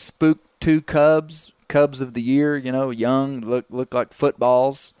 spooked two cubs of the year, young, looked like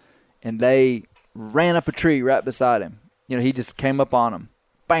footballs, and they ran up a tree right beside him. He just came up on them.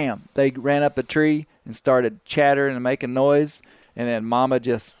 Bam! They ran up a tree and started chattering and making noise, and then Mama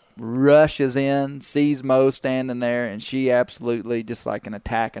just rushes in, sees Mo standing there, and she absolutely, just like an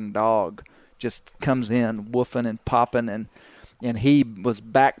attacking dog, just comes in woofing and popping, and he was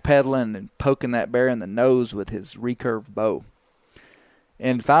backpedaling and poking that bear in the nose with his recurved bow.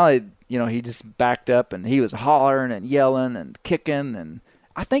 And finally, he just backed up, and he was hollering and yelling and kicking, and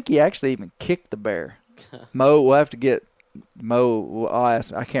I think he actually even kicked the bear. We'll have to get Mo. I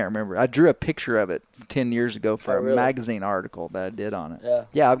can't remember. I drew a picture of it 10 years ago for a magazine article that I did on it.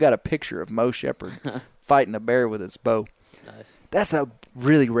 Yeah, I've got a picture of Mo Shepard fighting a bear with his bow. Nice. That's a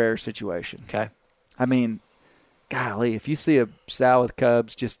really rare situation. Okay. I mean, golly, if you see a sow with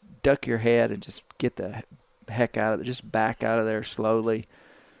cubs, just duck your head and just get the heck out of it. Just back out of there slowly.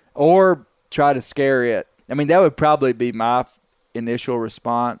 Or try to scare it. I mean, that would probably be my initial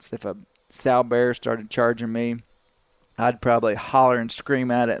response if a sow bear started charging me. I'd probably holler and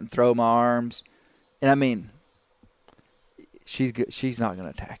scream at it and throw my arms. And I mean, she's not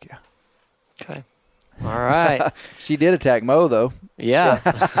going to attack you. Okay. All right. She did attack Mo, though. Yeah.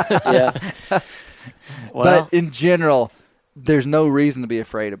 Yeah. Well, But in general, there's no reason to be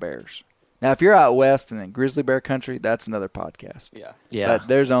afraid of bears. Now, if you're out west and in grizzly bear country, that's another podcast. Yeah. yeah. But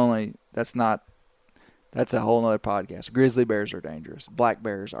that's a whole other podcast. Grizzly bears are dangerous. Black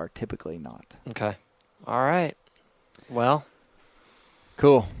bears are typically not. Okay. All right. Well,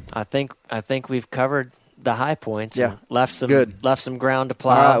 Cool. I think we've covered the high points. Yeah. And left some Good. Left some ground to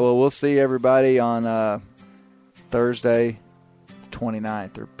plow. All right, well, we'll see everybody on Thursday, the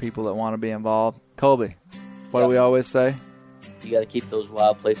 29th, or people that want to be involved. Colby, what do we always say? You got to keep those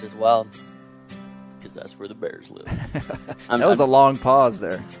wild places wild, because that's where the bears live. That was a long pause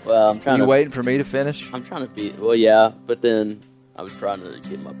there. Well, I'm trying You to waiting for me to finish? I'm trying to be. Well, yeah, but then I was trying to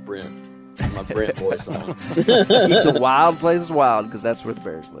get my Brent voice on. Keep the wild places wild, because that's where the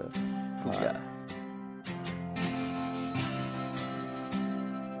bears live. Yeah.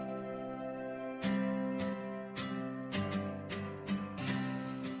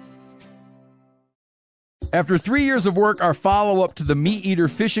 After 3 years of work, our follow-up to the Meat Eater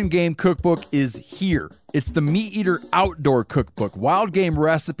Fish and Game Cookbook is here. It's the Meat Eater Outdoor Cookbook, wild game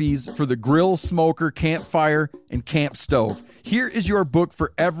recipes for the grill, smoker, campfire, and camp stove. Here is your book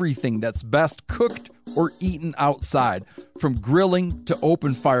for everything that's best cooked or eaten outside. From grilling to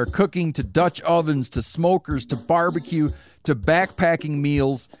open fire cooking to Dutch ovens to smokers to barbecue to backpacking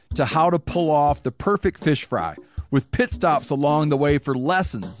meals to how to pull off the perfect fish fry, with pit stops along the way for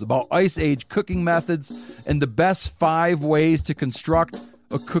lessons about Ice Age cooking methods and the best 5 ways to construct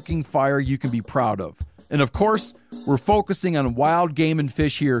a cooking fire you can be proud of. And of course, we're focusing on wild game and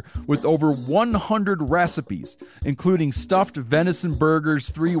fish here with over 100 recipes, including stuffed venison burgers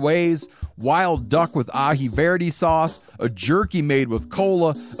 3 ways, wild duck with ahi verde sauce, a jerky made with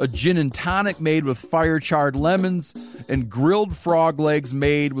cola, a gin and tonic made with fire-charred lemons, and grilled frog legs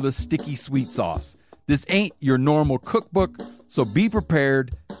made with a sticky sweet sauce. This ain't your normal cookbook, so be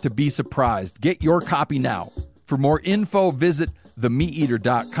prepared to be surprised. Get your copy now. For more info, visit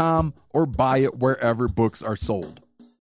themeateater.com or buy it wherever books are sold.